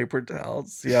throwing paper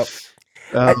towels. Yep.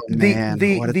 Oh the man,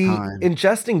 the what a the time.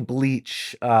 ingesting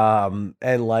bleach and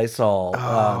Lysol,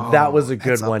 that was a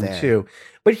good that's up one there. too.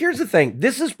 But here's the thing.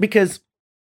 This is because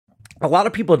a lot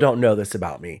of people don't know this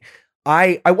about me.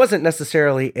 I wasn't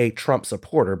necessarily a Trump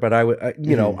supporter, but I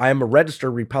am a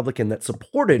registered Republican that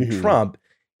supported Mhm. Trump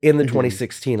in the Mhm.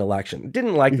 2016 election.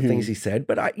 Didn't like the things Mhm. he said,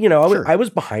 but I Sure. was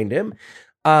behind him.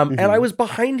 And I Mhm. was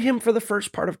behind him for the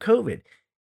first part of COVID.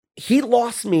 He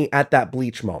lost me at that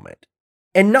bleach moment.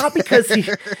 And not because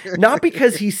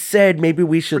he said maybe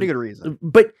we should, Pretty good reason.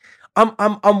 but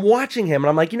I'm watching him and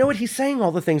I'm like, you know what? He's saying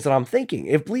all the things that I'm thinking.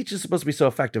 If bleach is supposed to be so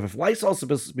effective, if Lysol is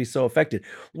supposed to be so effective,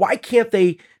 why can't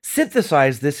they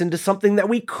synthesize this into something that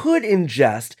we could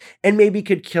ingest and maybe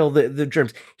could kill the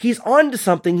germs? He's on to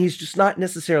something. He's just not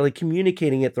necessarily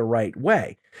communicating it the right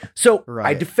way. So I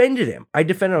Right. defended him. I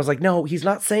was like, no, he's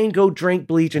not saying go drink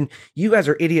bleach and you guys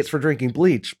are idiots for drinking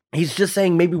bleach. He's just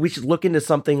saying maybe we should look into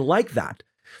something like that.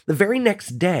 The very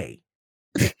next day,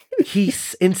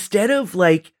 he's, instead of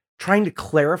like trying to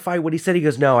clarify what he said, he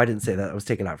goes, no, I didn't say that. I was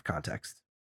taken out of context.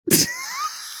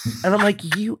 And I'm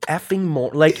like, you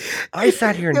effing like, I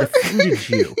sat here and defended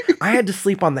you. I had to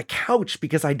sleep on the couch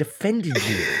because I defended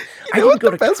you. I know didn't what go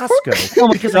the to best part- Costco Oh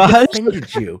my because I gosh.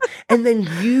 defended you. And then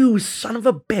you, son of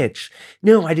a bitch.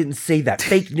 No, I didn't say that.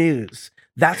 Fake news.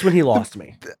 That's when he lost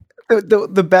me.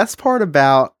 The best part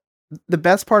about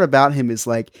him is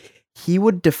like he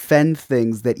would defend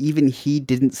things that even he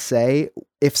didn't say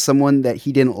if someone that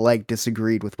he didn't like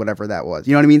disagreed with whatever that was.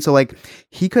 You know what I mean? So like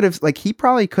he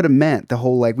probably could have meant the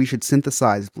whole like we should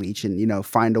synthesize bleach and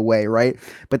find a way, right?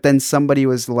 But then somebody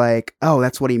was like, "Oh,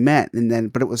 that's what he meant."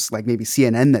 But it was like maybe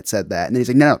CNN that said that. And then he's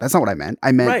like, "No, that's not what I meant.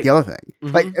 I meant Right. the other thing."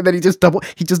 Mhm. Like and then he just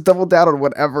doubled down on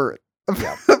whatever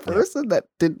Yeah. the person that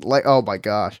didn't like. Oh my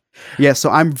gosh. Yeah,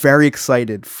 so I'm very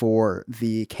excited for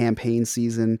the campaign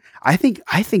season. I think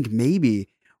maybe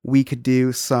we could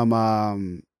do some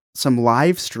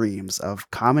live streams of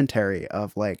commentary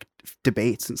of like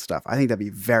debates and stuff. I think that'd be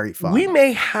very fun. We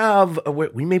may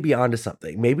be onto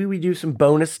something. Maybe we do some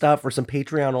bonus stuff or some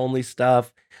Patreon only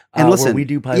stuff. And where listen, we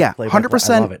do play, yeah, play by play. 100%,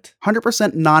 I love it.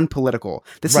 100% non-political.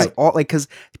 This is Right. all like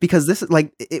because this is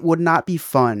like it would not be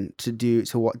fun to do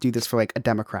this for like a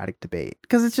Democratic debate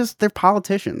because it's just they're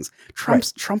politicians.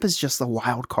 Trump is just a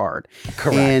wild card.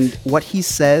 Correct. And what he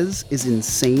says is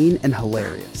insane and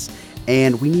hilarious.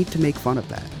 And we need to make fun of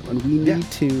that. And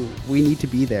we need to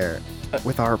be there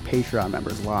with our Patreon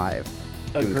members live.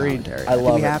 doing Agreed. commentary. I think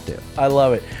love we it. have to. I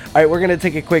love it. All right, we're going to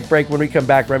take a quick break. When we come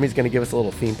back, Remy's going to give us a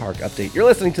little theme park update. You're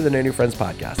listening to the No New Friends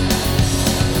podcast.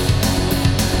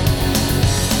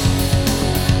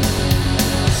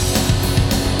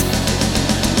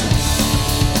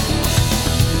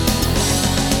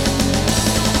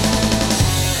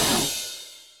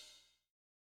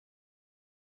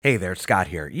 Hey there, Scott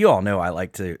here. You all know I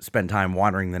like to spend time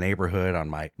wandering the neighborhood on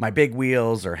my big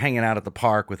wheels or hanging out at the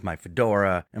park with my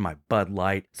fedora and my Bud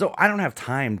Light. So I don't have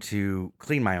time to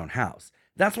clean my own house.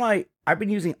 That's why I've been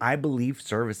using I Believe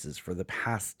services for the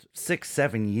past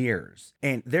 6-7 years,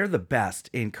 and they're the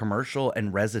best in commercial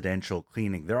and residential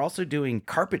cleaning. They're also doing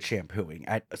carpet shampooing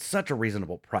at such a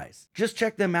reasonable price. Just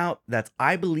check them out. That's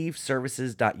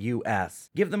ibelieveservices.us.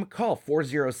 Give them a call,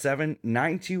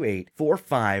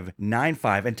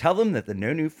 407-928-4595, and tell them that the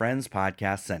No New Friends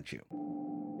podcast sent you.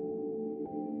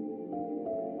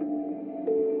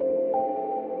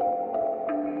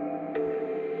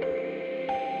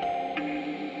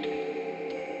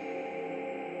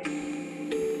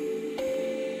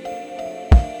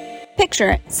 Picture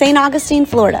it, St. Augustine,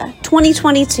 Florida,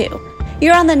 2022.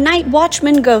 You're on the Night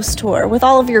Watchman Ghost Tour with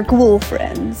all of your ghoul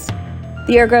friends.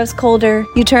 The air grows colder,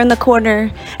 you turn the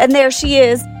corner, and there she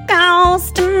is,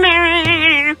 Ghost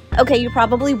Mary. Okay, you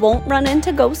probably won't run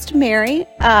into Ghost Mary.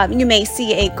 You may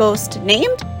see a ghost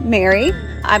named Mary.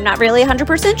 I'm not really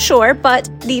 100% sure, but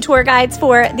the tour guides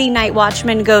for the Night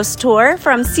Watchman Ghost Tour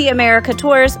from See America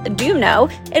Tours do know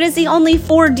it is the only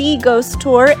 4D ghost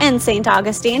tour in St.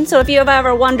 Augustine. So if you have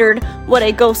ever wondered what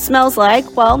a ghost smells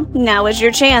like, well, now is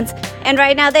your chance. And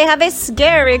right now they have a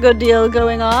scary good deal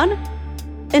going on.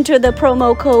 Enter the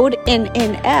promo code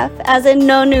NNF, as in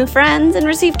No New Friends, and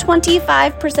receive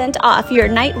 25% off your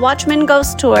Night Watchman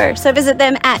Ghost Tour. So visit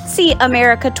them at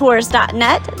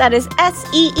seeamericatours.net. That is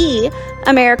SEE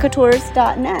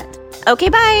americatours.net. Okay,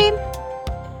 bye.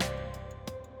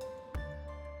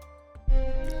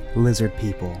 Lizard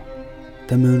people,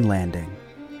 the moon landing,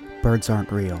 birds aren't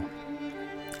real.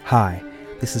 Hi,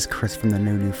 this is Chris from the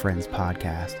No New Friends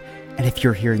podcast. And if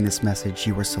you're hearing this message,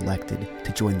 you were selected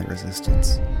to join the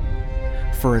resistance.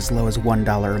 For as low as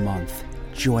 $1 a month,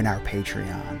 join our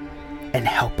Patreon and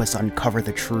help us uncover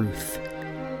the truth.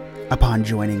 Upon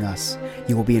joining us,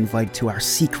 you will be invited to our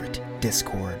secret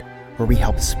Discord, where we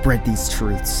help spread these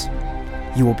truths.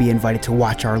 You will be invited to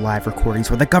watch our live recordings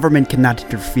where the government cannot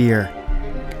interfere.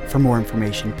 For more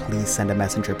information, please send a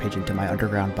messenger pigeon to my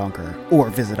underground bunker or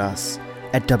visit us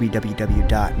at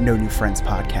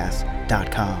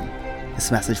www.nonewfriendspodcast.com. This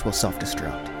message will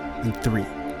self-destruct in 3,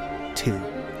 2,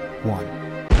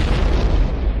 1.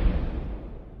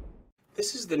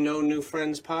 This is the No New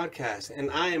Friends podcast,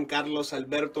 and I am Carlos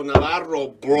Alberto Navarro,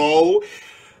 bro.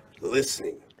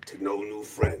 Listening to No New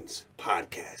Friends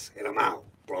podcast, and I'm out,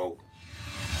 bro.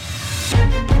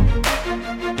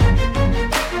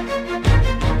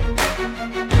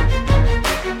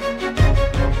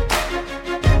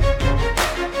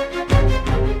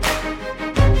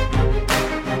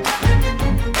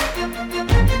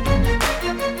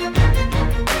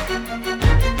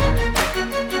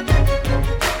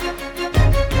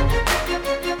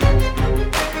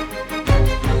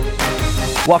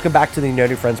 Welcome back to the No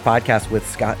New Friends podcast with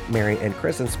Scott, Mary, and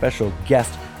Chris, and special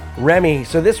guest Remy.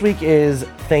 So this week is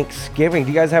Thanksgiving. Do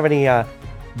you guys have any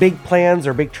big plans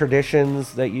or big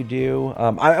traditions that you do?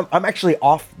 I'm actually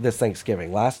off this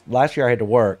Thanksgiving. Last year I had to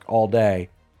work all day,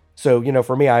 so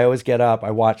for me, I always get up.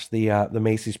 I watch the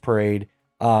Macy's parade,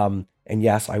 and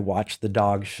yes, I watch the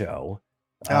dog show.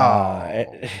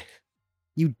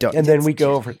 You don't. And then we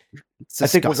go over. It's I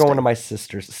think we're going to disgusting. my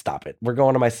sister's. Stop it. We're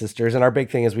going to my sister's, and our big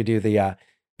thing is we do the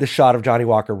shot of Johnny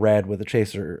Walker Red with a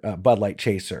chaser, Bud Light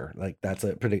chaser. Like that's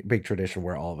a pretty big tradition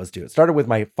where all of us do it. Started with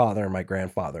my father and my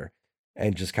grandfather,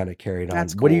 and just kind of carried on.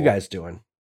 That's What are you cool. guys doing?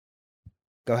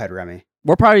 Go ahead, Remy.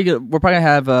 We're probably gonna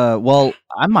have well,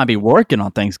 I might be working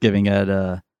on Thanksgiving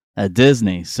at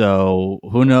Disney, so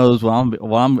who knows what I'll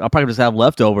probably just have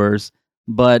leftovers.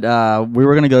 But we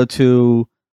were gonna go to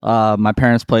my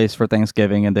parents' place for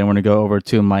Thanksgiving, and then we're gonna go over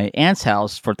to my aunt's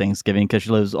house for Thanksgiving because she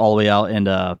lives all the way out in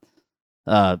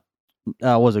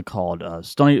what's it called?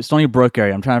 Stony Brook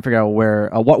area. I'm trying to figure out where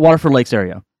Waterford Lakes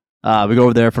area. We go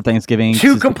over there for Thanksgiving.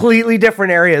 Two completely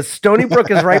different areas. Stony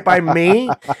Brook is right by me,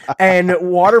 and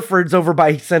Waterford's over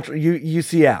by Central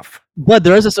UCF. But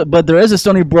there is a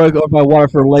Stony Brook over by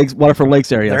Waterford Lakes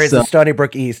area. There is a Stony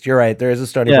Brook East. You're right. There is a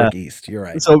Stony Brook East. You're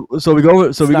right. So we go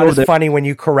over. So it's we not go over as there. funny when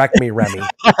you correct me, Remy.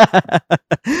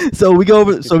 So we go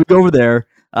over there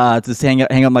to hang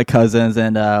out with my cousins,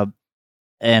 and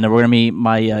we're gonna meet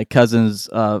my cousin's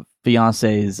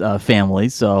fiance's family.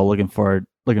 So looking forward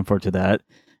to that.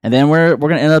 And then we're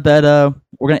gonna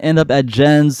end up at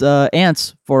Jen's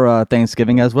aunt's for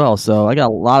Thanksgiving as well. So I got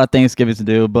a lot of Thanksgiving to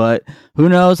do, but who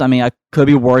knows? I mean, I could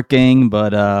be working,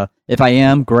 but if I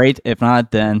am, great. If not,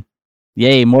 then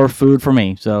yay, more food for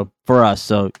me. So for us,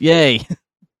 so yay.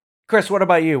 Chris, what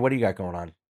about you? What do you got going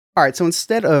on? All right, so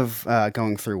instead of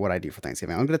going through what I do for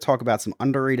Thanksgiving, I'm going to talk about some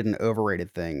underrated and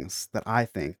overrated things that I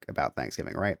think about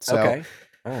Thanksgiving, right? So, Okay.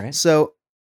 All right. So,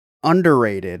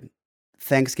 underrated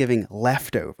Thanksgiving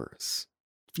leftovers.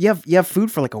 You have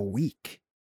food for like a week.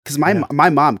 because my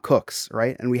mom cooks,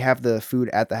 right? And we have the food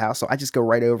at the house. So I just go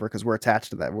right over because we're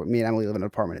attached to that. Me and Emily live in an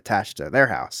apartment attached to their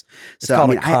house. It's So called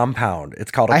I mean, a compound.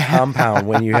 It's called a compound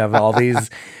when you have all these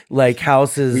like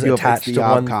houses attached to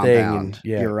one thing. And,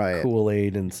 You're right.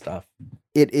 Kool-Aid and stuff.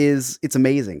 It's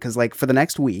amazing because like for the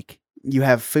next week you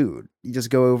have food. You just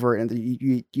go over and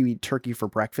you eat turkey for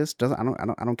breakfast. I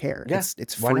don't care. Yeah,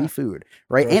 It's why free not? food,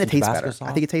 right? Throw And some it tastes Tabasco better. sauce.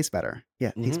 I think it tastes better. Yeah,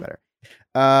 it tastes Mhm. better.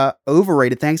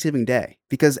 Overrated Thanksgiving Day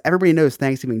because everybody knows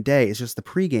Thanksgiving Day is just the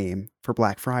pregame for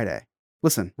Black Friday.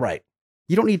 Listen, Right.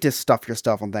 you don't need to stuff your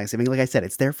stuff on Thanksgiving. Like I said,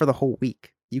 it's there for the whole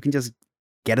week. You can just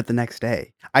get it the next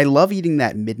day. I love eating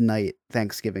that midnight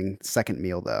Thanksgiving second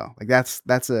meal though. Like that's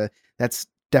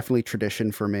definitely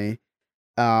tradition for me.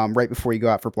 Right before you go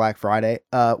out for Black Friday.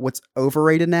 What's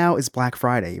overrated now is Black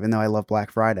Friday, even though I love Black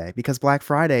Friday, because Black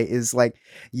Friday is like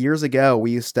years ago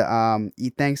we used to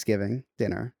eat Thanksgiving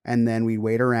dinner and then we'd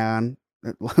wait around,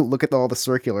 look at all the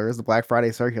circulars, the Black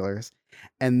Friday circulars,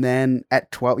 and then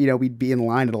at 12, we'd be in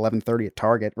line at 11:30 at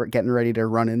Target, we're getting ready to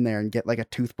run in there and get like a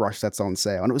toothbrush that's on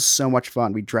sale, and it was so much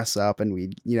fun. We'd dress up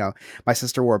and my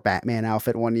sister wore a Batman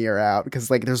outfit one year out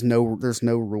because like there's no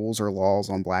rules or laws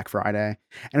on Black Friday,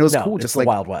 and it was No, cool, it's just the like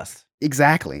Wild West.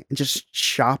 exactly, and just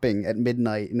shopping at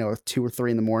midnight, 2 or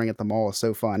 3 in the morning at the mall is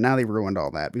so fun. Now they've ruined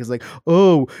all that because like,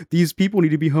 oh, these people need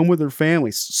to be home with their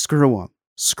families. Screw them.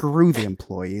 Screw the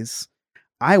employees.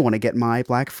 I want to get my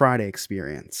Black Friday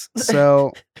experience.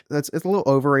 So it's a little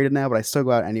overrated now, but I still go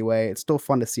out anyway. It's still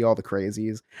fun to see all the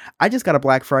crazies. I just got a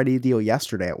Black Friday deal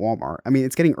yesterday at Walmart. I mean,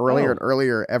 it's getting earlier and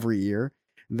earlier every year.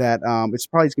 That it's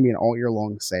probably just gonna be an all year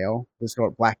long sale. It's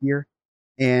called Black Year,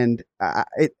 and I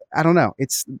don't know.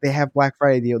 They have Black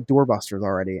Friday deal doorbusters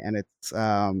already, and it's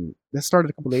this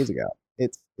started a couple days ago.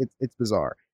 It's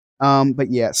bizarre. But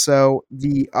yeah, so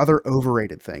the other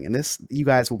overrated thing, and this, you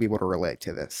guys will be able to relate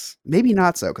to this. Maybe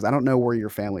not so, because I don't know where your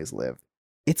families live.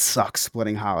 It sucks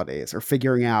splitting holidays or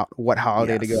figuring out what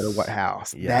holiday to go to what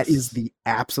house. That is the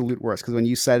absolute worst. Because when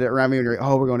you said it around me, when you're like,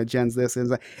 oh, we're going to Jen's this,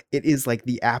 and it is like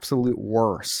the absolute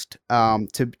worst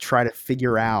to try to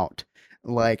figure out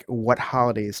like what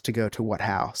holidays to go to what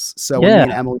house. So when me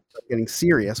and Emily started getting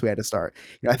serious, we had to start.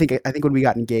 I think when we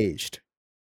got engaged,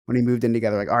 when we moved in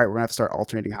together, like, all right, we're gonna have to start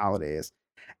alternating holidays.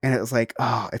 And it was like,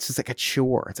 oh, it's just like a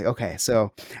chore. It's like, okay,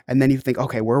 so, and then you think,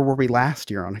 okay, where were we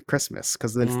last year on Christmas?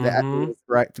 Because then it's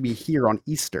right to be here on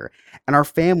Easter. And our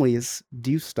families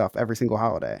do stuff every single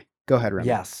holiday. Go ahead, Remy.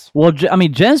 Yes. Well, I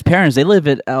mean, Jen's parents, they live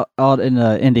out in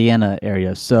the Indiana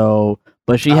area. So,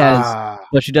 but she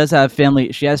does have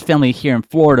family. She has family here in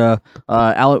Florida,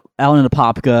 out in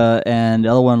Apopka, and the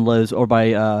other one lives over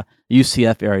by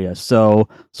UCF area. So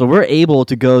we're able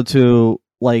to go to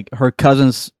like her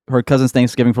cousin's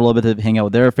Thanksgiving for a little bit to hang out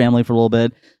with their family for a little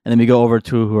bit, and then we go over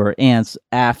to her aunt's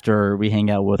after we hang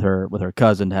out with her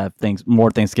cousin to have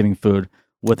more Thanksgiving food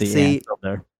with the aunt over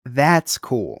there. That's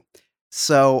cool.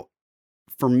 So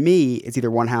for me, it's either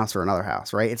one house or another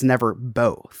house, right? It's never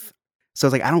both. So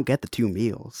it's like I don't get the 2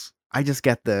 meals. I just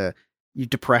get the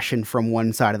depression from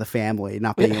one side of the family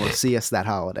not being able to see us that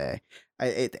holiday.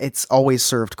 It's always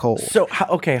served cold. So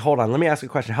okay, hold on. Let me ask you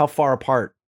a question. How far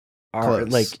apart are Close.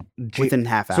 like within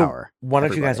half hour? Why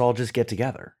don't you guys all just get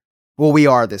together? Well, we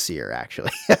are this year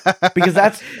actually. Because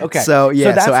that's okay. So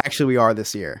actually we are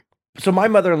this year. So my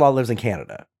mother-in-law lives in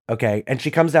Canada, okay, and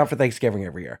she comes down for Thanksgiving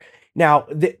every year. Now,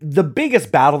 the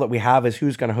biggest battle that we have is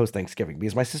who's going to host Thanksgiving,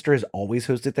 because my sister has always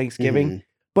hosted Thanksgiving,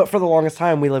 but for the longest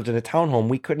time we lived in a townhome.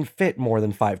 We couldn't fit more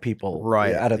than 5 people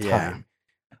at a time.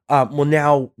 Well,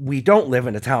 now we don't live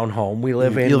in a townhome. We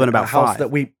live in about a house 5.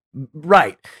 that we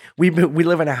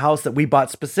live in a house that we bought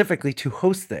specifically to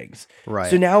host things. Right.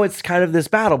 So now it's kind of this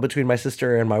battle between my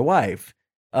sister and my wife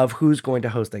of who's going to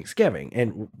host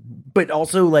Thanksgiving, but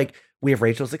also like we have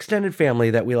Rachel's extended family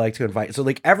that we like to invite. So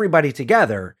like everybody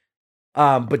together.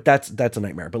 But that's a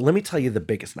nightmare. But let me tell you the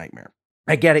biggest nightmare.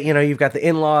 I get it. You've got the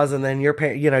in-laws and then your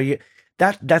parents,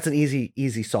 that's an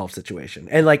easy solve situation.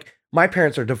 And like my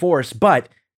parents are divorced, but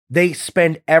they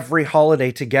spend every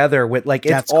holiday together with like,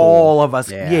 it's That's all cool. of us.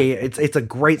 Yeah. It's a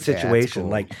great situation.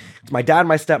 Cool. Like it's my dad,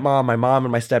 my stepmom, my mom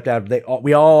and my stepdad.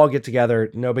 We all get together.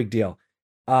 No big deal.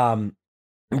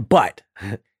 But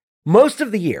most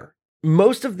of the year,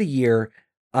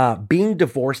 being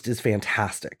divorced is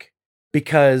fantastic.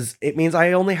 Because it means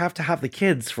I only have to have the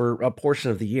kids for a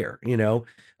portion of the year,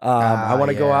 I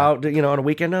want to go out, on a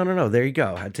weekend. No. There you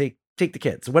go. I take the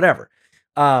kids, whatever.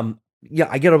 I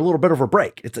get a little bit of a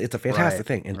break. It's a fantastic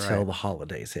thing until the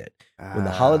holidays hit. When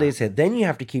the holidays hit, then you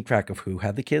have to keep track of who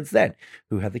had the kids then.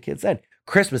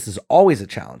 Christmas is always a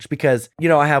challenge because,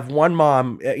 I have one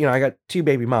mom, I got 2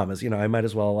 baby mamas, I might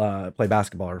as well play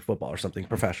basketball or football or something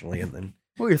professionally and then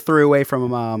Well, you threw away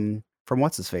from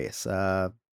what's his face,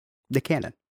 Nick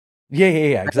Cannon.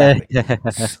 Yeah, exactly.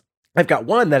 I've got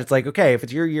one that it's like, okay, if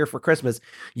it's your year for Christmas,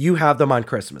 you have them on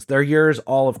Christmas. They're yours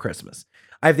all of Christmas.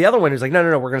 I have the other one who's like, no,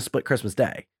 we're going to split Christmas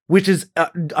Day, which is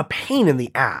a pain in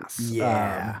the ass.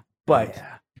 Yeah.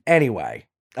 Anyway.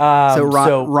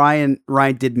 So Ryan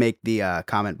did make the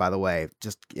comment, by the way,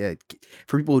 just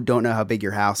for people who don't know how big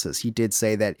your house is, he did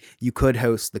say that you could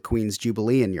host the Queen's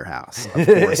Jubilee in your house. Of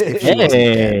course, if she wasn't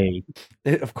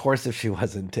dead. Of course, if she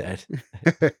wasn't dead.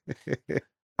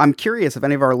 I'm curious if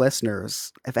any of our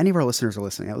listeners are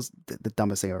listening. That was the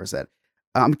dumbest thing I ever said.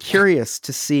 I'm curious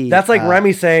to see. That's like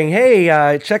Remy saying,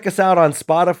 hey, check us out on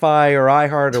Spotify or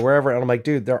iHeart or wherever. And I'm like,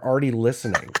 dude, they're already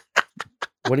listening.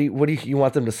 What do you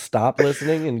want them to stop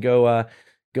listening and go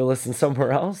listen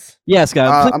somewhere else? Yes,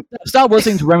 guys. Stop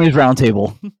listening to Remy's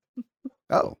Roundtable.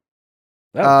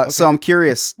 Okay. So I'm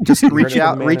curious. Just reach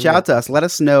out to us. Let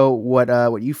us know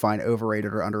what you find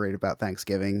overrated or underrated about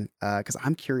Thanksgiving. Because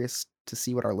I'm curious to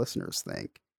see what our listeners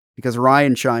think. Because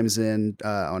Ryan chimes in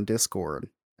on Discord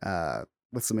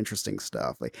with some interesting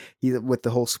stuff. Like he with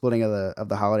the whole splitting of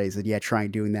the holidays. And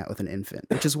trying doing that with an infant,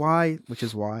 which is why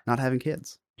not having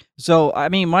kids. So, I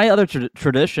mean, my other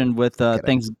tradition with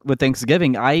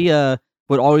Thanksgiving, I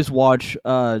would always watch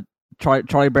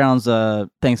Charlie Brown's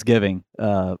Thanksgiving.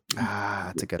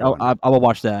 That's a good one. I will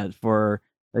watch that for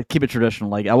keep it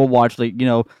traditional. Like I will watch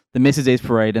the Macy's Day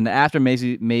Parade, and after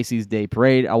Macy's Day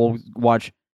Parade, I will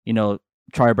watch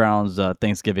Charlie Brown's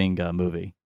Thanksgiving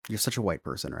movie. You're such a white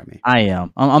person, Remy. I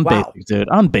am. I'm basic, dude.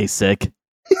 I'm basic.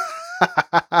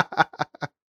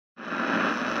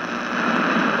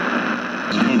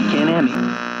 Can't hear me.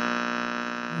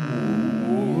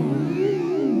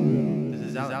 This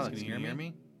is Alex. Can you hear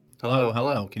me?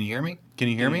 Hello. Can you hear me?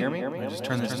 I just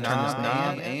turn this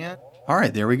knob and... All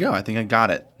right, there we go. I think I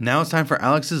got it. Now it's time for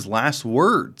Alex's last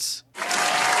words.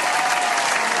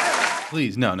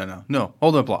 Please, no.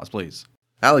 Hold the applause, please.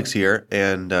 Alex here,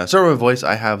 and sorry my voice.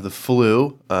 I have the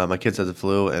flu. My kids have the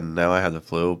flu, and now I have the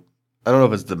flu. I don't know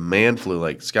if it's the man flu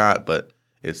like Scott, but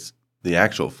it's the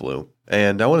actual flu.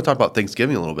 And I want to talk about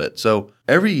Thanksgiving a little bit. So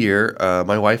every year,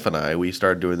 my wife and I, we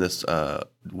started doing this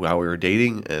while we were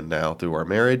dating and now through our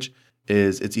marriage,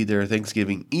 it's either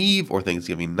Thanksgiving Eve or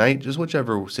Thanksgiving night, just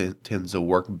whichever tends to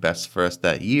work best for us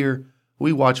that year.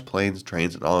 We watch Planes,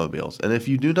 Trains, and Automobiles. And if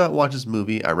you do not watch this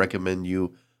movie, I recommend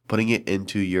you putting it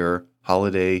into your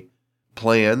holiday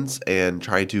plans and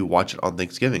try to watch it on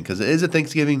Thanksgiving because it is a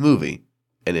Thanksgiving movie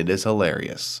and it is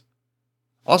hilarious.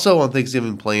 Also on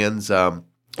Thanksgiving plans, everyone's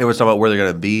talking about where they're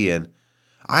going to be, and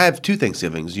I have two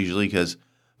Thanksgivings usually because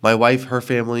my wife, her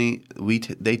family,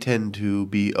 they tend to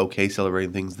be okay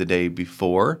celebrating things the day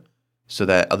before so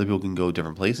that other people can go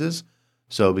different places.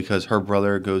 So because her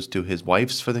brother goes to his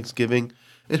wife's for Thanksgiving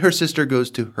and her sister goes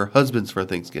to her husband's for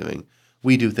Thanksgiving,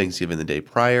 we do Thanksgiving the day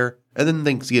prior, and then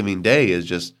Thanksgiving Day is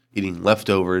just eating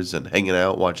leftovers and hanging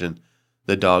out, watching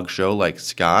the dog show like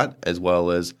Scott, as well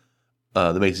as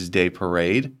the Macy's Day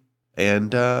Parade.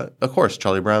 And, of course,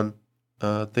 Charlie Brown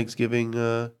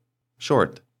Thanksgiving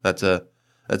short. That's a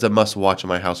must-watch in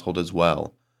my household as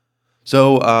well.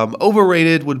 So,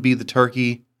 overrated would be the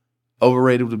turkey.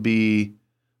 Overrated would be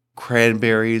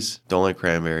cranberries. Don't like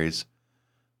cranberries.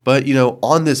 But,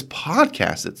 on this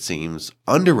podcast, it seems,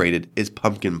 underrated is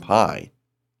pumpkin pie.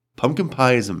 Pumpkin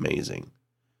pie is amazing.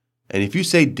 And if you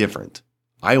say different,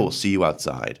 I will see you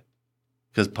outside.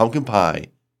 Because pumpkin pie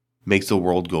makes the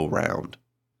world go round.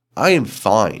 I am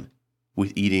fine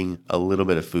with eating a little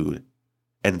bit of food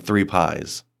and 3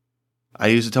 pies. I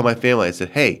used to tell my family, I said,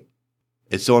 hey,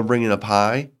 is someone bringing a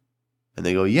pie? And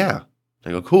they go, yeah.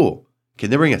 I go, cool. Can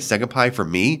they bring a second pie for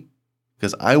me?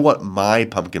 Because I want my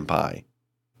pumpkin pie.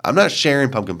 I'm not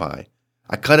sharing pumpkin pie.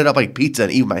 I cut it up like pizza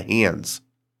and eat with my hands.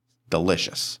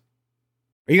 Delicious.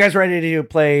 Are you guys ready to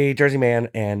play Jersey Man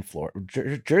and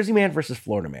Jersey Man versus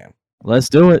Florida Man? Let's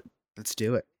do it. Let's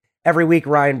do it. Every week,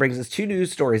 Ryan brings us 2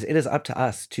 news stories. It is up to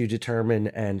us to determine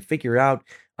and figure out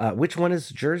which one is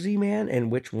Jersey Man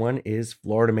and which one is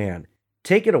Florida Man.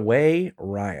 Take it away,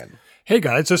 Ryan. Hey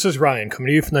guys, this is Ryan coming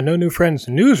to you from the No New Friends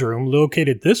newsroom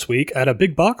located this week at a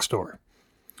big box store.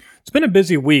 It's been a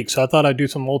busy week, so I thought I'd do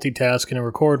some multitasking and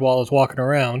record while I was walking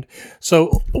around.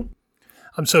 So,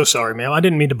 I'm so sorry, ma'am. I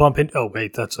didn't mean to bump in. Oh,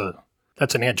 wait, that's an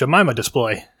Aunt Jemima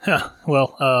display.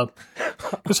 Well,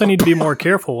 guess I need to be more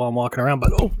careful while I'm walking around.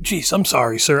 But geez, I'm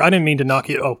sorry, sir. I didn't mean to knock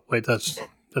you. Oh, wait, that's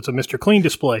a Mr. Clean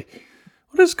display.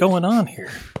 What is going on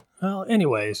here? Well,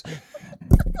 anyways.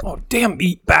 Oh, damn,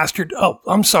 eat bastard. Oh,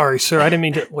 I'm sorry, sir. I didn't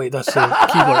mean to. Wait, that's the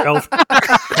Keebler Elf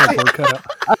cardboard cutout.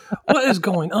 What is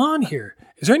going on here?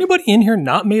 Is there anybody in here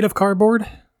not made of cardboard?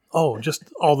 Oh, just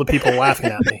all the people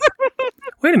laughing at me.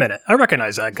 Wait a minute. I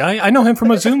recognize that guy. I know him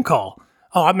from a Zoom call.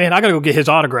 Oh, man, I got to go get his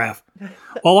autograph.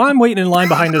 While I'm waiting in line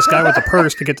behind this guy with the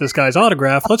purse to get this guy's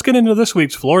autograph, let's get into this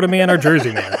week's Florida Man or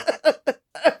Jersey Man.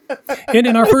 And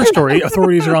in our first story,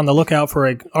 authorities are on the lookout for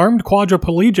an armed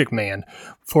quadriplegic man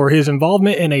for his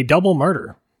involvement in a double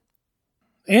murder.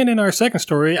 And in our second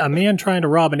story, a man trying to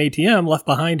rob an ATM left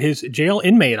behind his jail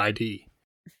inmate ID.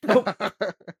 All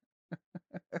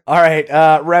right,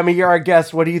 Remy, you're our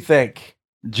guest. What do you think?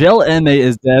 Jail inmate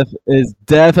is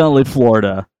definitely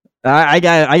Florida. I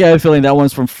got a feeling that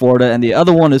one's from Florida, and the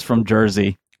other one is from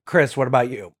Jersey. Chris, what about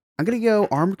you? I'm going to go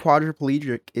armed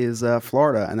quadriplegic is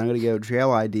Florida, and I'm going to go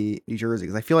jail ID New Jersey,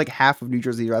 because I feel like half of New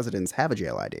Jersey residents have a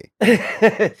jail ID.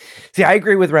 See, I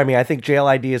agree with Remy. I think jail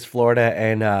ID is Florida,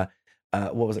 and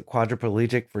what was it,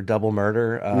 quadriplegic for double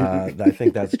murder? I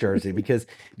think that's Jersey, because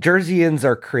Jerseyans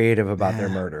are creative about their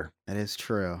murder. That is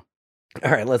true.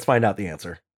 All right, let's find out the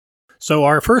answer. So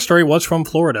our first story was from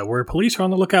Florida, where police are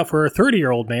on the lookout for a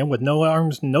 30-year-old man with no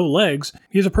arms, no legs.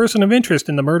 He's a person of interest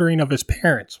in the murdering of his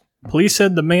parents. Police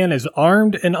said the man is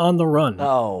armed and on the run.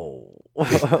 Oh.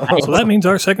 So that means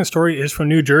our second story is from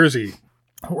New Jersey,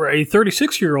 where a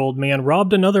 36-year-old man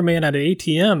robbed another man at an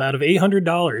ATM out of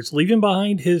 $800, leaving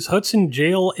behind his Hudson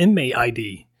jail inmate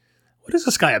ID. What is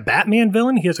this guy, a Batman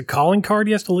villain? He has a calling card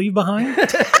he has to leave behind?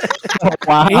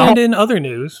 Wow. And in other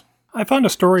news, I found a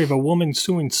story of a woman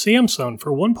suing Samsung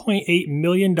for $1.8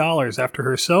 million after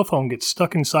her cell phone gets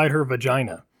stuck inside her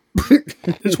vagina.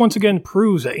 This once again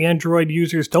proves that Android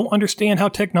users don't understand how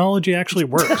technology actually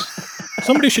works.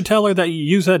 Somebody should tell her that you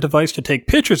use that device to take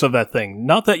pictures of that thing,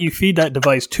 not that you feed that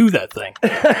device to that thing.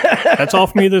 That's all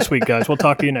for me this week, guys. We'll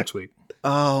talk to you next week.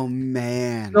 Oh,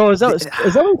 man. So is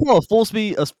that what we call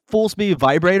a full speed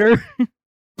vibrator?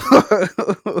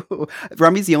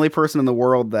 Remy's the only person in the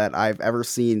world that I've ever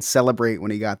seen celebrate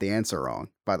when he got the answer wrong,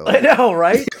 by the way. I know,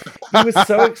 right? He was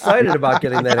so excited about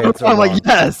getting that answer I'm wrong. like,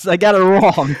 yes, I got it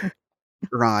wrong.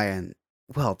 Ryan,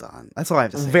 well done. That's all I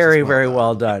have to say. Very, very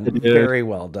well done. Very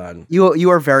well done. You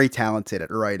are very talented at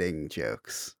writing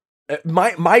jokes.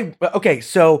 Okay,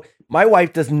 so my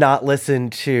wife does not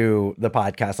listen to the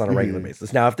podcast on a regular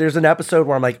basis. Now, if there's an episode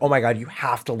where I'm like, oh my God, you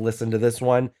have to listen to this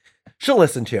one, she'll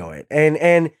listen to it.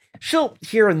 And she'll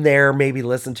here and there maybe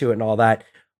listen to it and all that.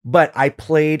 But I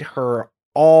played her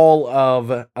all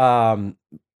of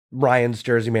Ryan's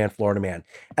Jersey Man, Florida Man.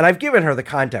 And I've given her the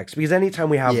context because anytime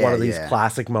we have one of these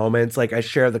classic moments, like I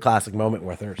share the classic moment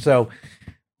with her. So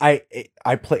I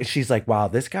play, she's like, wow,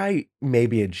 this guy may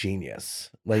be a genius.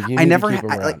 Like you need to keep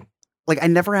him around. I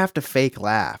never have to fake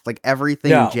laugh. Like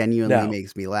everything genuinely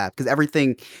makes me laugh because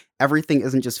everything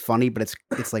isn't just funny, but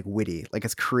it's like witty. Like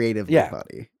it's creatively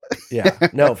funny. Yeah,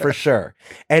 no, for sure.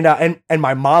 And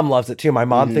my mom loves it too. My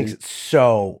mom thinks it's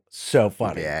so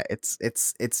funny. Yeah,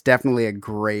 it's definitely a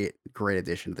great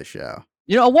addition to the show.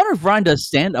 You know, I wonder if Ryan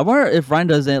does I wonder if Ryan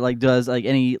does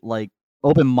any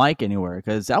open mic anywhere,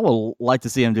 because I would like to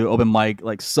see him do open mic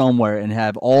like somewhere and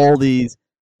have all these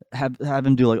have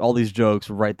him do like all these jokes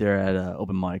right there at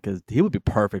open mic, because he would be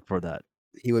perfect for that.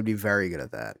 He would be very good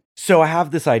at that. So I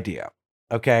have this idea,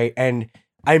 okay, and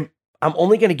I'm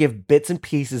only going to give bits and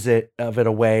pieces of it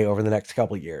away over the next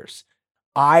couple of years.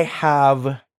 I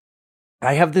have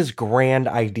this grand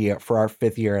idea for our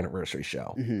 5th year anniversary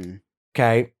show.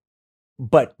 Okay.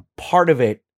 But part of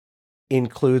it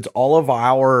includes all of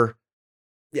our,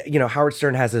 Howard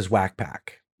Stern has his Whack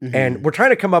Pack. And we're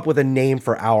trying to come up with a name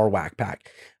for our Whack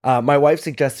Pack. My wife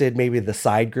suggested maybe the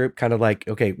side group, kind of like,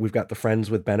 okay, we've got the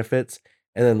friends with benefits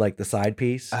and then like the side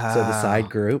piece. So the side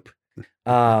group.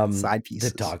 Side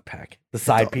pieces, the dog pack, the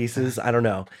side pieces. I don't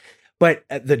know, but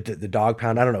the dog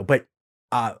pound. I don't know, but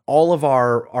all of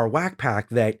our Whack Pack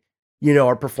that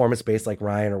are performance based, like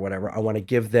Ryan or whatever. I want to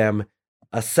give them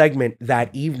a segment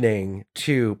that evening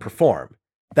to perform.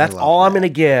 That's all I'm going to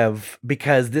give,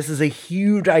 because this is a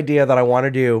huge idea that I want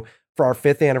to do for our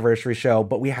 5th anniversary show.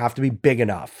 But we have to be big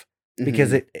enough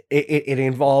because it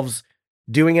involves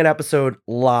doing an episode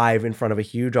live in front of a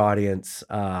huge audience.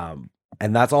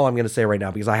 And that's all I'm going to say right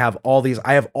now, because I have all these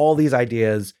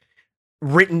ideas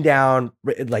written down,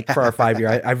 like for our 5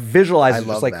 year. I visualize it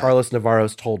just like Carlos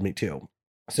Navarro's told me to.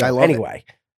 So anyway,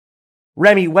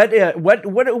 Remy, what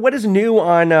is new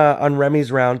on Remy's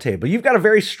Roundtable? You've got a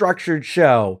very structured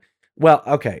show. Well,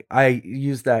 okay, I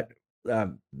use that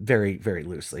very, very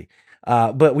loosely.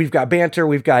 But we've got banter,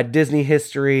 we've got Disney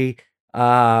history,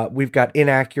 we've got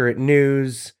inaccurate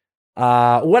news.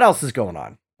 What else is going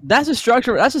on? That's a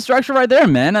structure. That's a structure right there,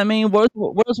 man. I mean, what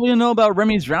else do you know about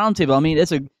Remy's Roundtable? I mean,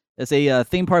 it's a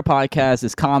theme park podcast.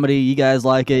 It's comedy. You guys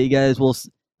like it. You guys will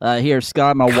Here,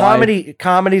 Scott, my wife.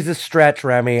 Comedy's a stretch,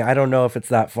 Remy. I don't know if it's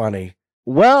that funny.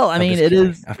 Well, I mean, it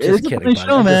is. It's a funny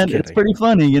show, man. It's pretty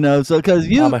funny, you know. So, because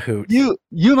you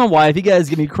and my wife, you guys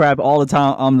give me crap all the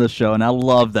time on the show, and I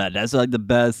love that. That's like the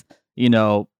best, you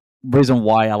know, reason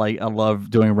why I love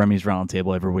doing Remy's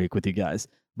Roundtable every week with you guys.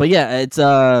 But yeah, it's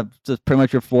just pretty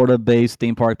much your Florida-based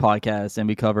theme park podcast, and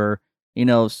we cover, you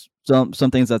know, some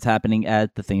things that's happening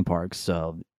at the theme parks.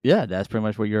 So yeah, that's pretty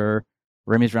much what your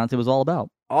Remy's Roundtable is all about.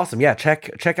 Awesome. Yeah,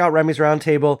 check out Remy's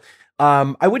Roundtable.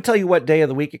 I would tell you what day of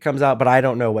the week it comes out, but I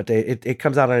don't know what day. It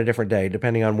comes out on a different day,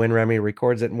 depending on when Remy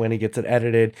records it and when he gets it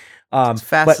edited. As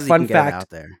fast as he can get it out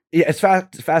there. Yeah, as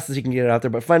fast as he can get it out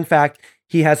there. But fun fact,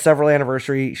 he has several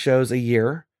anniversary shows a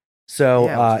year. So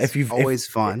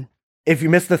fun. If you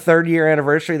miss the 3rd year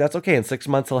anniversary, that's okay. In 6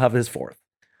 months, he'll have his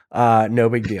 4th. No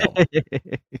big deal.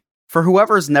 For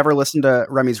whoever's never listened to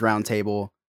Remy's Roundtable,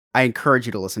 I encourage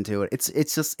you to listen to it.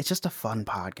 It's just a fun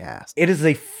podcast. It is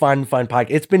a fun podcast.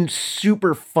 It's been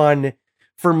super fun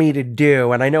for me to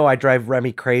do, and I know I drive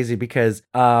Remy crazy because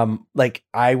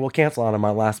I will cancel on him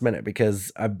on last minute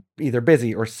because I'm either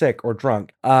busy or sick or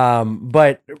drunk.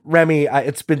 But Remy,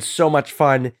 it's been so much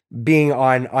fun being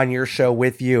on your show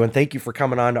with you, and thank you for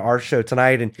coming on to our show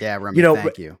tonight. And yeah, Remy,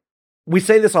 thank you. We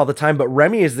say this all the time, but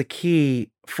Remy is the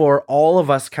key for all of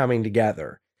us coming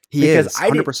together. He is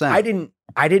 100%.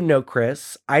 I didn't know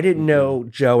Chris. I didn't know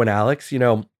Joe and Alex. You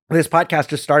know, this podcast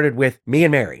just started with me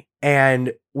and Mary,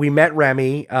 and we met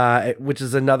Remy, which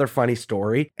is another funny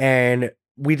story. And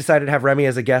we decided to have Remy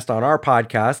as a guest on our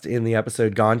podcast in the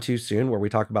episode Gone Too Soon, where we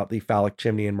talk about the phallic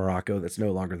chimney in Morocco that's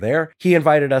no longer there. He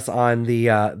invited us on the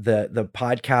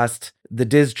podcast, The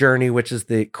Diz Journey, which is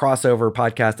the crossover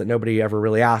podcast that nobody ever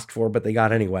really asked for, but they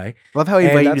got anyway. Love how he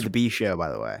invited you to the B show,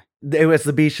 by the way. It was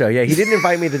the B show. Yeah, he didn't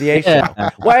invite me to the A show.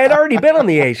 Well, I had already been on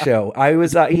the A show. I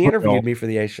was he interviewed me for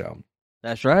the A show.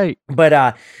 That's right.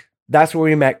 But that's where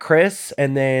we met Chris,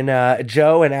 and then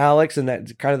Joe and Alex, and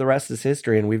that kind of the rest is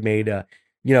history. And we've made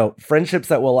friendships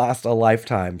that will last a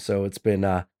lifetime. So it's been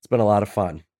a lot of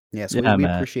fun. Yes, we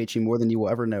appreciate you more than you will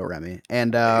ever know, Remy.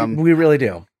 And we really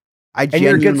do. And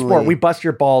you're a good sport. We bust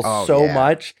your balls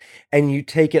much, and you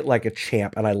take it like a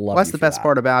champ. And I love. That's the best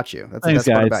part about you. That's the best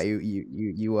part about you.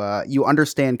 You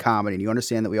understand comedy, and you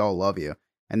understand that we all love you,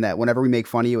 and that whenever we make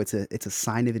fun of you, it's a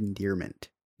sign of endearment.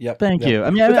 Yep. Thank you. I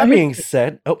mean, with that being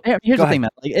said, here's the thing, man.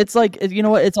 Like, it's like, you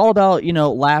know what? It's all about,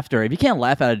 laughter. If you can't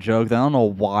laugh at a joke, then I don't know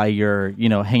why you're,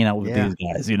 hanging out with these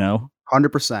guys.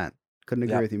 100%. Couldn't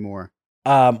agree with you more.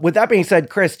 With that being said,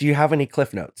 Chris, do you have any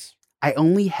Cliff Notes? I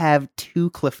only have 2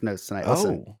 Cliff Notes tonight.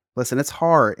 Listen, it's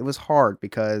hard. It was hard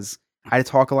because I had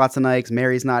to talk a lot tonight because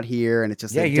Mary's not here, and it's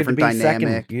just a different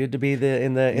dynamic. You had to be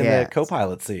in the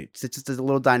co-pilot seat. It's just a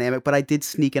little dynamic, but I did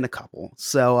sneak in a couple.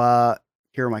 So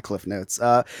here are my Cliff Notes.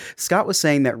 Scott was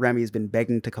saying that Remy has been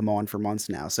begging to come on for months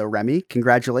now. So Remy,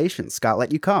 congratulations. Scott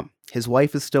let you come. His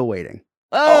wife is still waiting.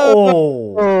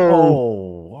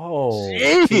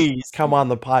 Jeez. Come on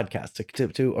the podcast to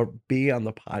be on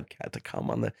the podcast,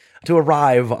 to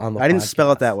arrive on the podcast. I didn't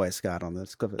spell it that way, Scott, on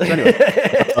this Cliff Note. So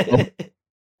anyway,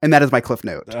 and that is my Cliff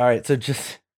Note. All right, so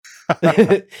just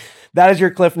that is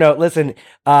your Cliff Note. Listen,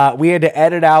 we had to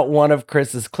edit out one of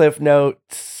Chris's Cliff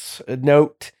Notes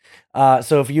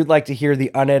so if you'd like to hear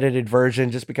the unedited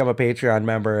version, just become a Patreon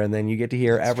member, and then you get to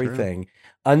hear everything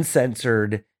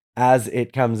uncensored as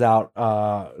it comes out.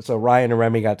 So Ryan and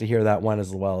Remy got to hear that one,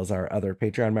 as well as our other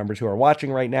Patreon members who are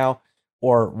watching right now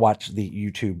or watch the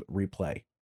YouTube replay.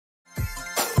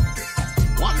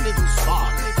 One little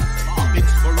spark of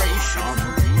inspiration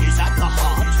is at the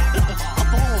heart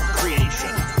of all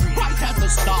creation, right at the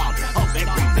start of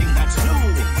everything that's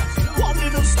new. One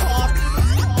little spark.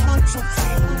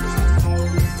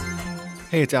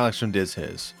 Hey, it's Alex from Diz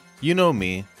Hiz. You know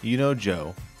me, you know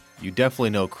Joe, you definitely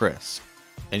know Chris,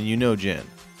 and you know Jen.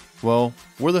 Well,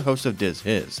 we're the hosts of Diz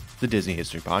Hiz, the Disney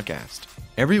History Podcast.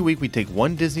 Every week we take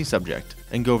one Disney subject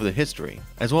and go over the history,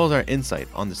 as well as our insight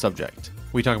on the subject.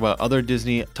 We talk about other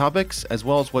Disney topics, as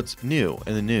well as what's new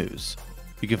in the news.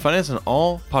 You can find us on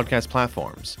all podcast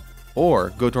platforms, or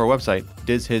go to our website,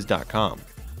 dizhiz.com.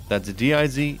 That's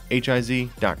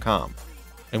DIZHIZ.com.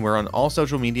 And we're on all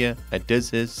social media at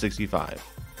DizHiz65.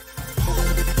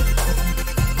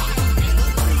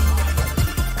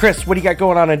 Chris, what do you got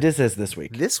going on Diz Hiz this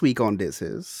week? This week on Diz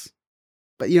Hiz.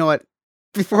 But you know what?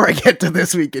 Before I get to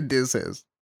this week in Diz Hiz,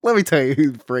 let me tell you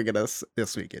who's bringing us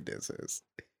this week in Diz Hiz.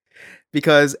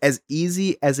 Because as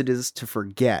easy as it is to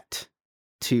forget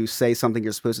to say something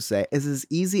you're supposed to say, is as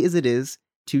easy as it is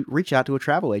to reach out to a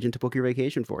travel agent to book your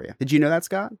vacation for you. Did you know that,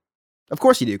 Scott? Of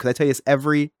course you do, because I tell you this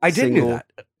every single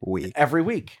week. Every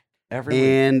week.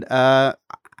 And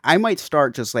I might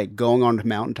start just like going on to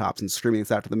mountaintops and screaming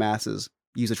this out to the masses.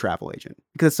 Use a travel agent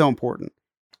because it's so important.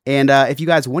 And if you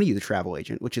guys want to use a travel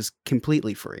agent, which is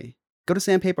completely free, go to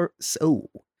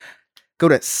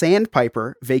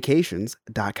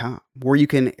sandpipervacations.com, where you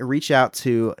can reach out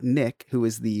to Nick, who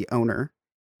is the owner,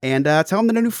 and tell him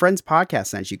the No New Friends podcast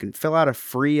sent you. You can fill out a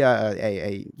free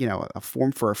a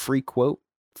form for a free quote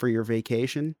for your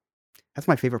vacation. That's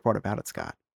my favorite part about it,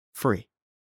 Scott. Free.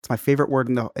 It's my favorite word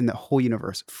in the whole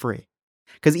universe. Free.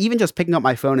 Because even just picking up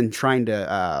my phone and trying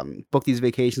to book these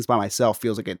vacations by myself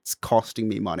feels like it's costing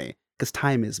me money. Because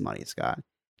time is money, Scott.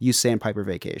 Use Sandpiper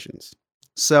Vacations.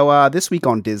 So this week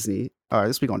on Disney, or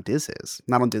this week on DizHiz,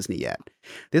 not on Disney yet.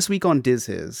 This week on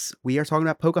DizHiz, we are talking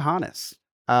about Pocahontas.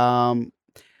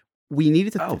 We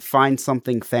needed to find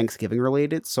something Thanksgiving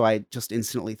related, so I just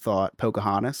instantly thought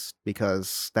Pocahontas,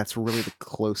 because that's really the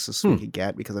closest we could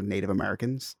get because of Native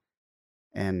Americans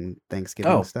and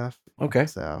Thanksgiving stuff. Okay.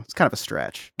 So it's kind of a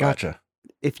stretch. Gotcha.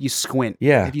 If you squint.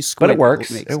 Yeah. If you squint, but it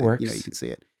works. It works. You know, you can see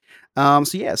it.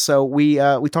 So we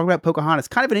talked about Pocahontas.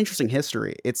 Kind of an interesting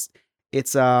history.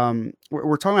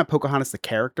 We're talking about Pocahontas the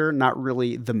character, not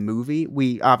really the movie.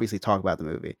 We obviously talk about the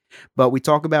movie, but we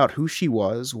talk about who she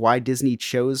was, why Disney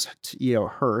chose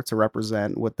her to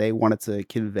represent what they wanted to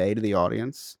convey to the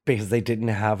audience. Because they didn't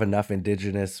have enough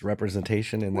indigenous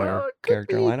representation in their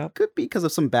character lineup. Could be because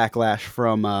of some backlash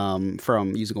from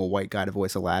using a white guy to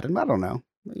voice Aladdin. I don't know.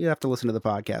 You have to listen to the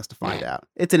podcast to find out.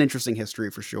 It's an interesting history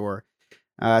for sure.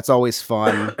 It's always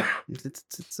fun.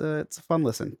 It's a fun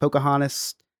listen.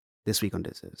 Pocahontas. This week on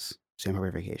DizHiz,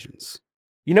 Sandpiper Vacations.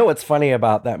 You know what's funny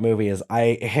about that movie is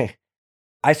I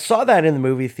saw that in the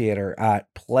movie theater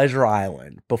at Pleasure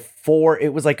Island before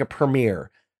it was like a premiere.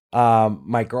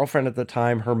 My girlfriend at the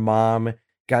time, her mom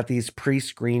got these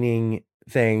pre-screening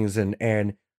things,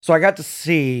 and so I got to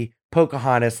see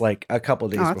Pocahontas like a couple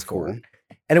days before. Cool.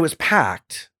 And it was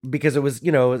packed because it was,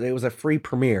 it was a free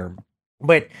premiere.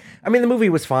 But I mean, the movie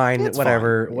was fine,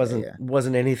 whatever. Fine. It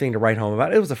wasn't anything to write home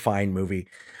about. It was a fine movie.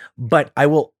 But I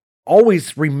will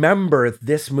always remember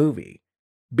this movie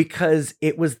because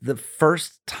it was the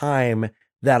first time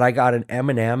that I got an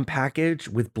M&M package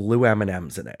with blue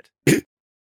M&Ms in it.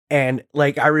 And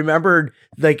like, I remembered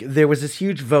like there was this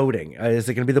huge voting. Is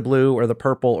it going to be the blue or the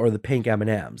purple or the pink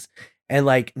M&Ms? And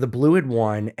like the blue had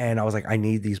won. And I was like, I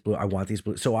need these blue. I want these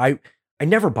blue. So I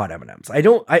never bought M&Ms. I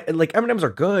like M&Ms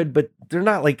are good, but they're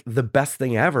not like the best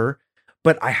thing ever.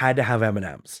 But I had to have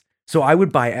M&Ms. So I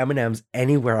would buy M&Ms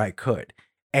anywhere I could.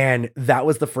 And that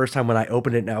was the first time when I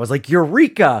opened it and I was like,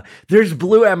 Eureka, there's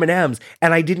blue M&Ms.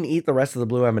 And I didn't eat the rest of the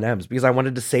blue M&Ms because I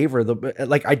wanted to savor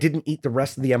I didn't eat the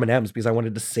rest of the M&Ms because I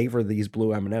wanted to savor these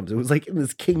blue M&Ms. It was like in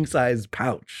this king size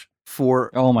pouch.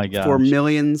 Oh my God. For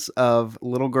millions of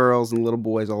little girls and little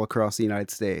boys all across the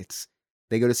United States,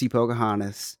 they go to see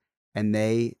Pocahontas and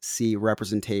they see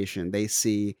representation. They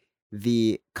see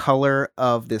the color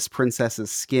of this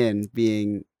princess's skin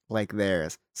being like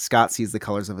theirs. Scott sees the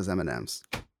colors of his M&Ms.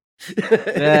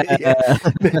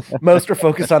 Most are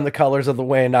focused on the colors of the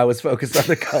wind. I was focused on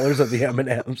the colors of the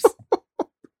M&Ms.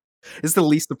 It's the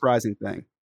least surprising thing.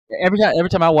 Every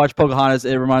time I watch Pocahontas,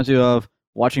 it reminds me of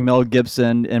watching Mel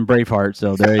Gibson and Braveheart.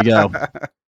 So there you go.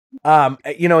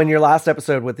 In your last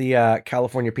episode with the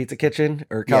California Pizza Kitchen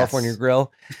or California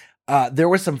Grill, there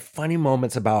were some funny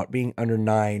moments about being under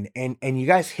 9, and you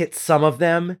guys hit some of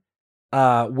them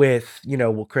with,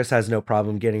 Chris has no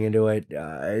problem getting into it,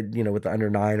 with the under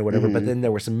 9 or whatever. But then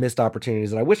there were some missed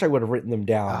opportunities, and I wish I would have written them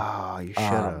down. Oh, you should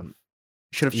have.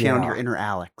 Should have channeled your inner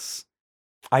Alex.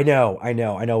 I know.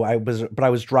 I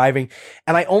was driving,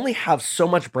 and I only have so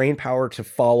much brain power to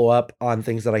follow up on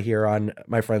things that I hear on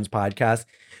my friend's podcast.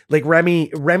 Like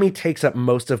Remy takes up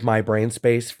most of my brain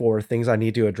space for things I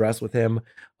need to address with him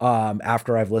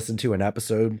after I've listened to an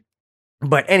episode.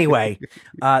 But anyway,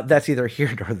 that's either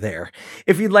here nor there.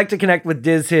 If you'd like to connect with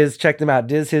DizHiz, check them out.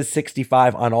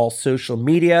 DizHiz65 on all social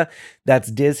media. That's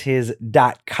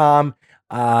DizHiz.com.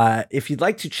 If you'd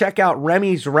like to check out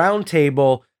Remy's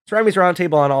Roundtable, it's Remy's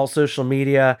Roundtable on all social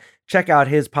media. Check out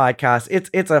his podcast.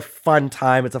 It's a fun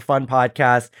time. It's a fun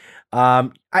podcast.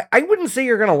 I wouldn't say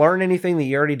you're going to learn anything that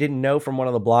you already didn't know from one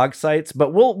of the blog sites,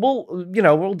 but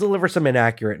we'll deliver some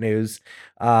inaccurate news,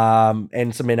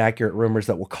 and some inaccurate rumors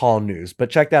that we'll call news, but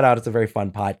check that out. It's a very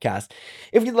fun podcast.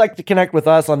 If you'd like to connect with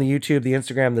us on the YouTube, the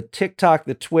Instagram, the TikTok,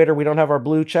 the Twitter, we don't have our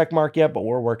blue check mark yet, but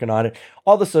we're working on it.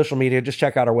 All the social media, just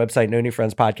check out our website,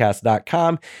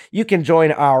 nonewfriendspodcast.com. You can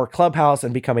join our clubhouse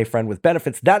and become a friend with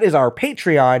benefits. That is our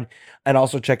Patreon, and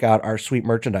also check out our sweet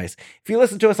merchandise. If you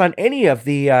listen to us on any of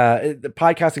the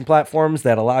podcast podcasting platforms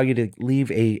that allow you to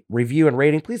leave a review and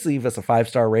rating, please leave us a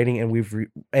 5-star rating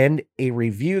and a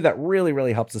review. That really,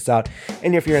 really helps us out.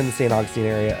 And if you're in the St. Augustine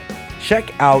area,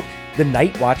 check out the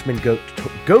Night Watchman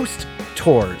Ghost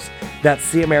Tours. That's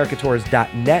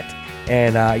seamericatours.net,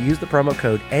 and use the promo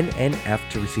code NNF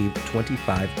to receive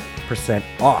 25%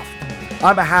 off.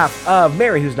 On behalf of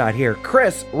Mary, who's not here,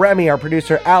 Chris, Remy, our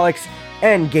producer, Alex,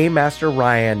 and Game Master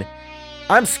Ryan,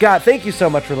 I'm Scott. Thank you so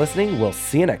much for listening. We'll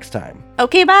see you next time.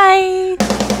 Okay, bye.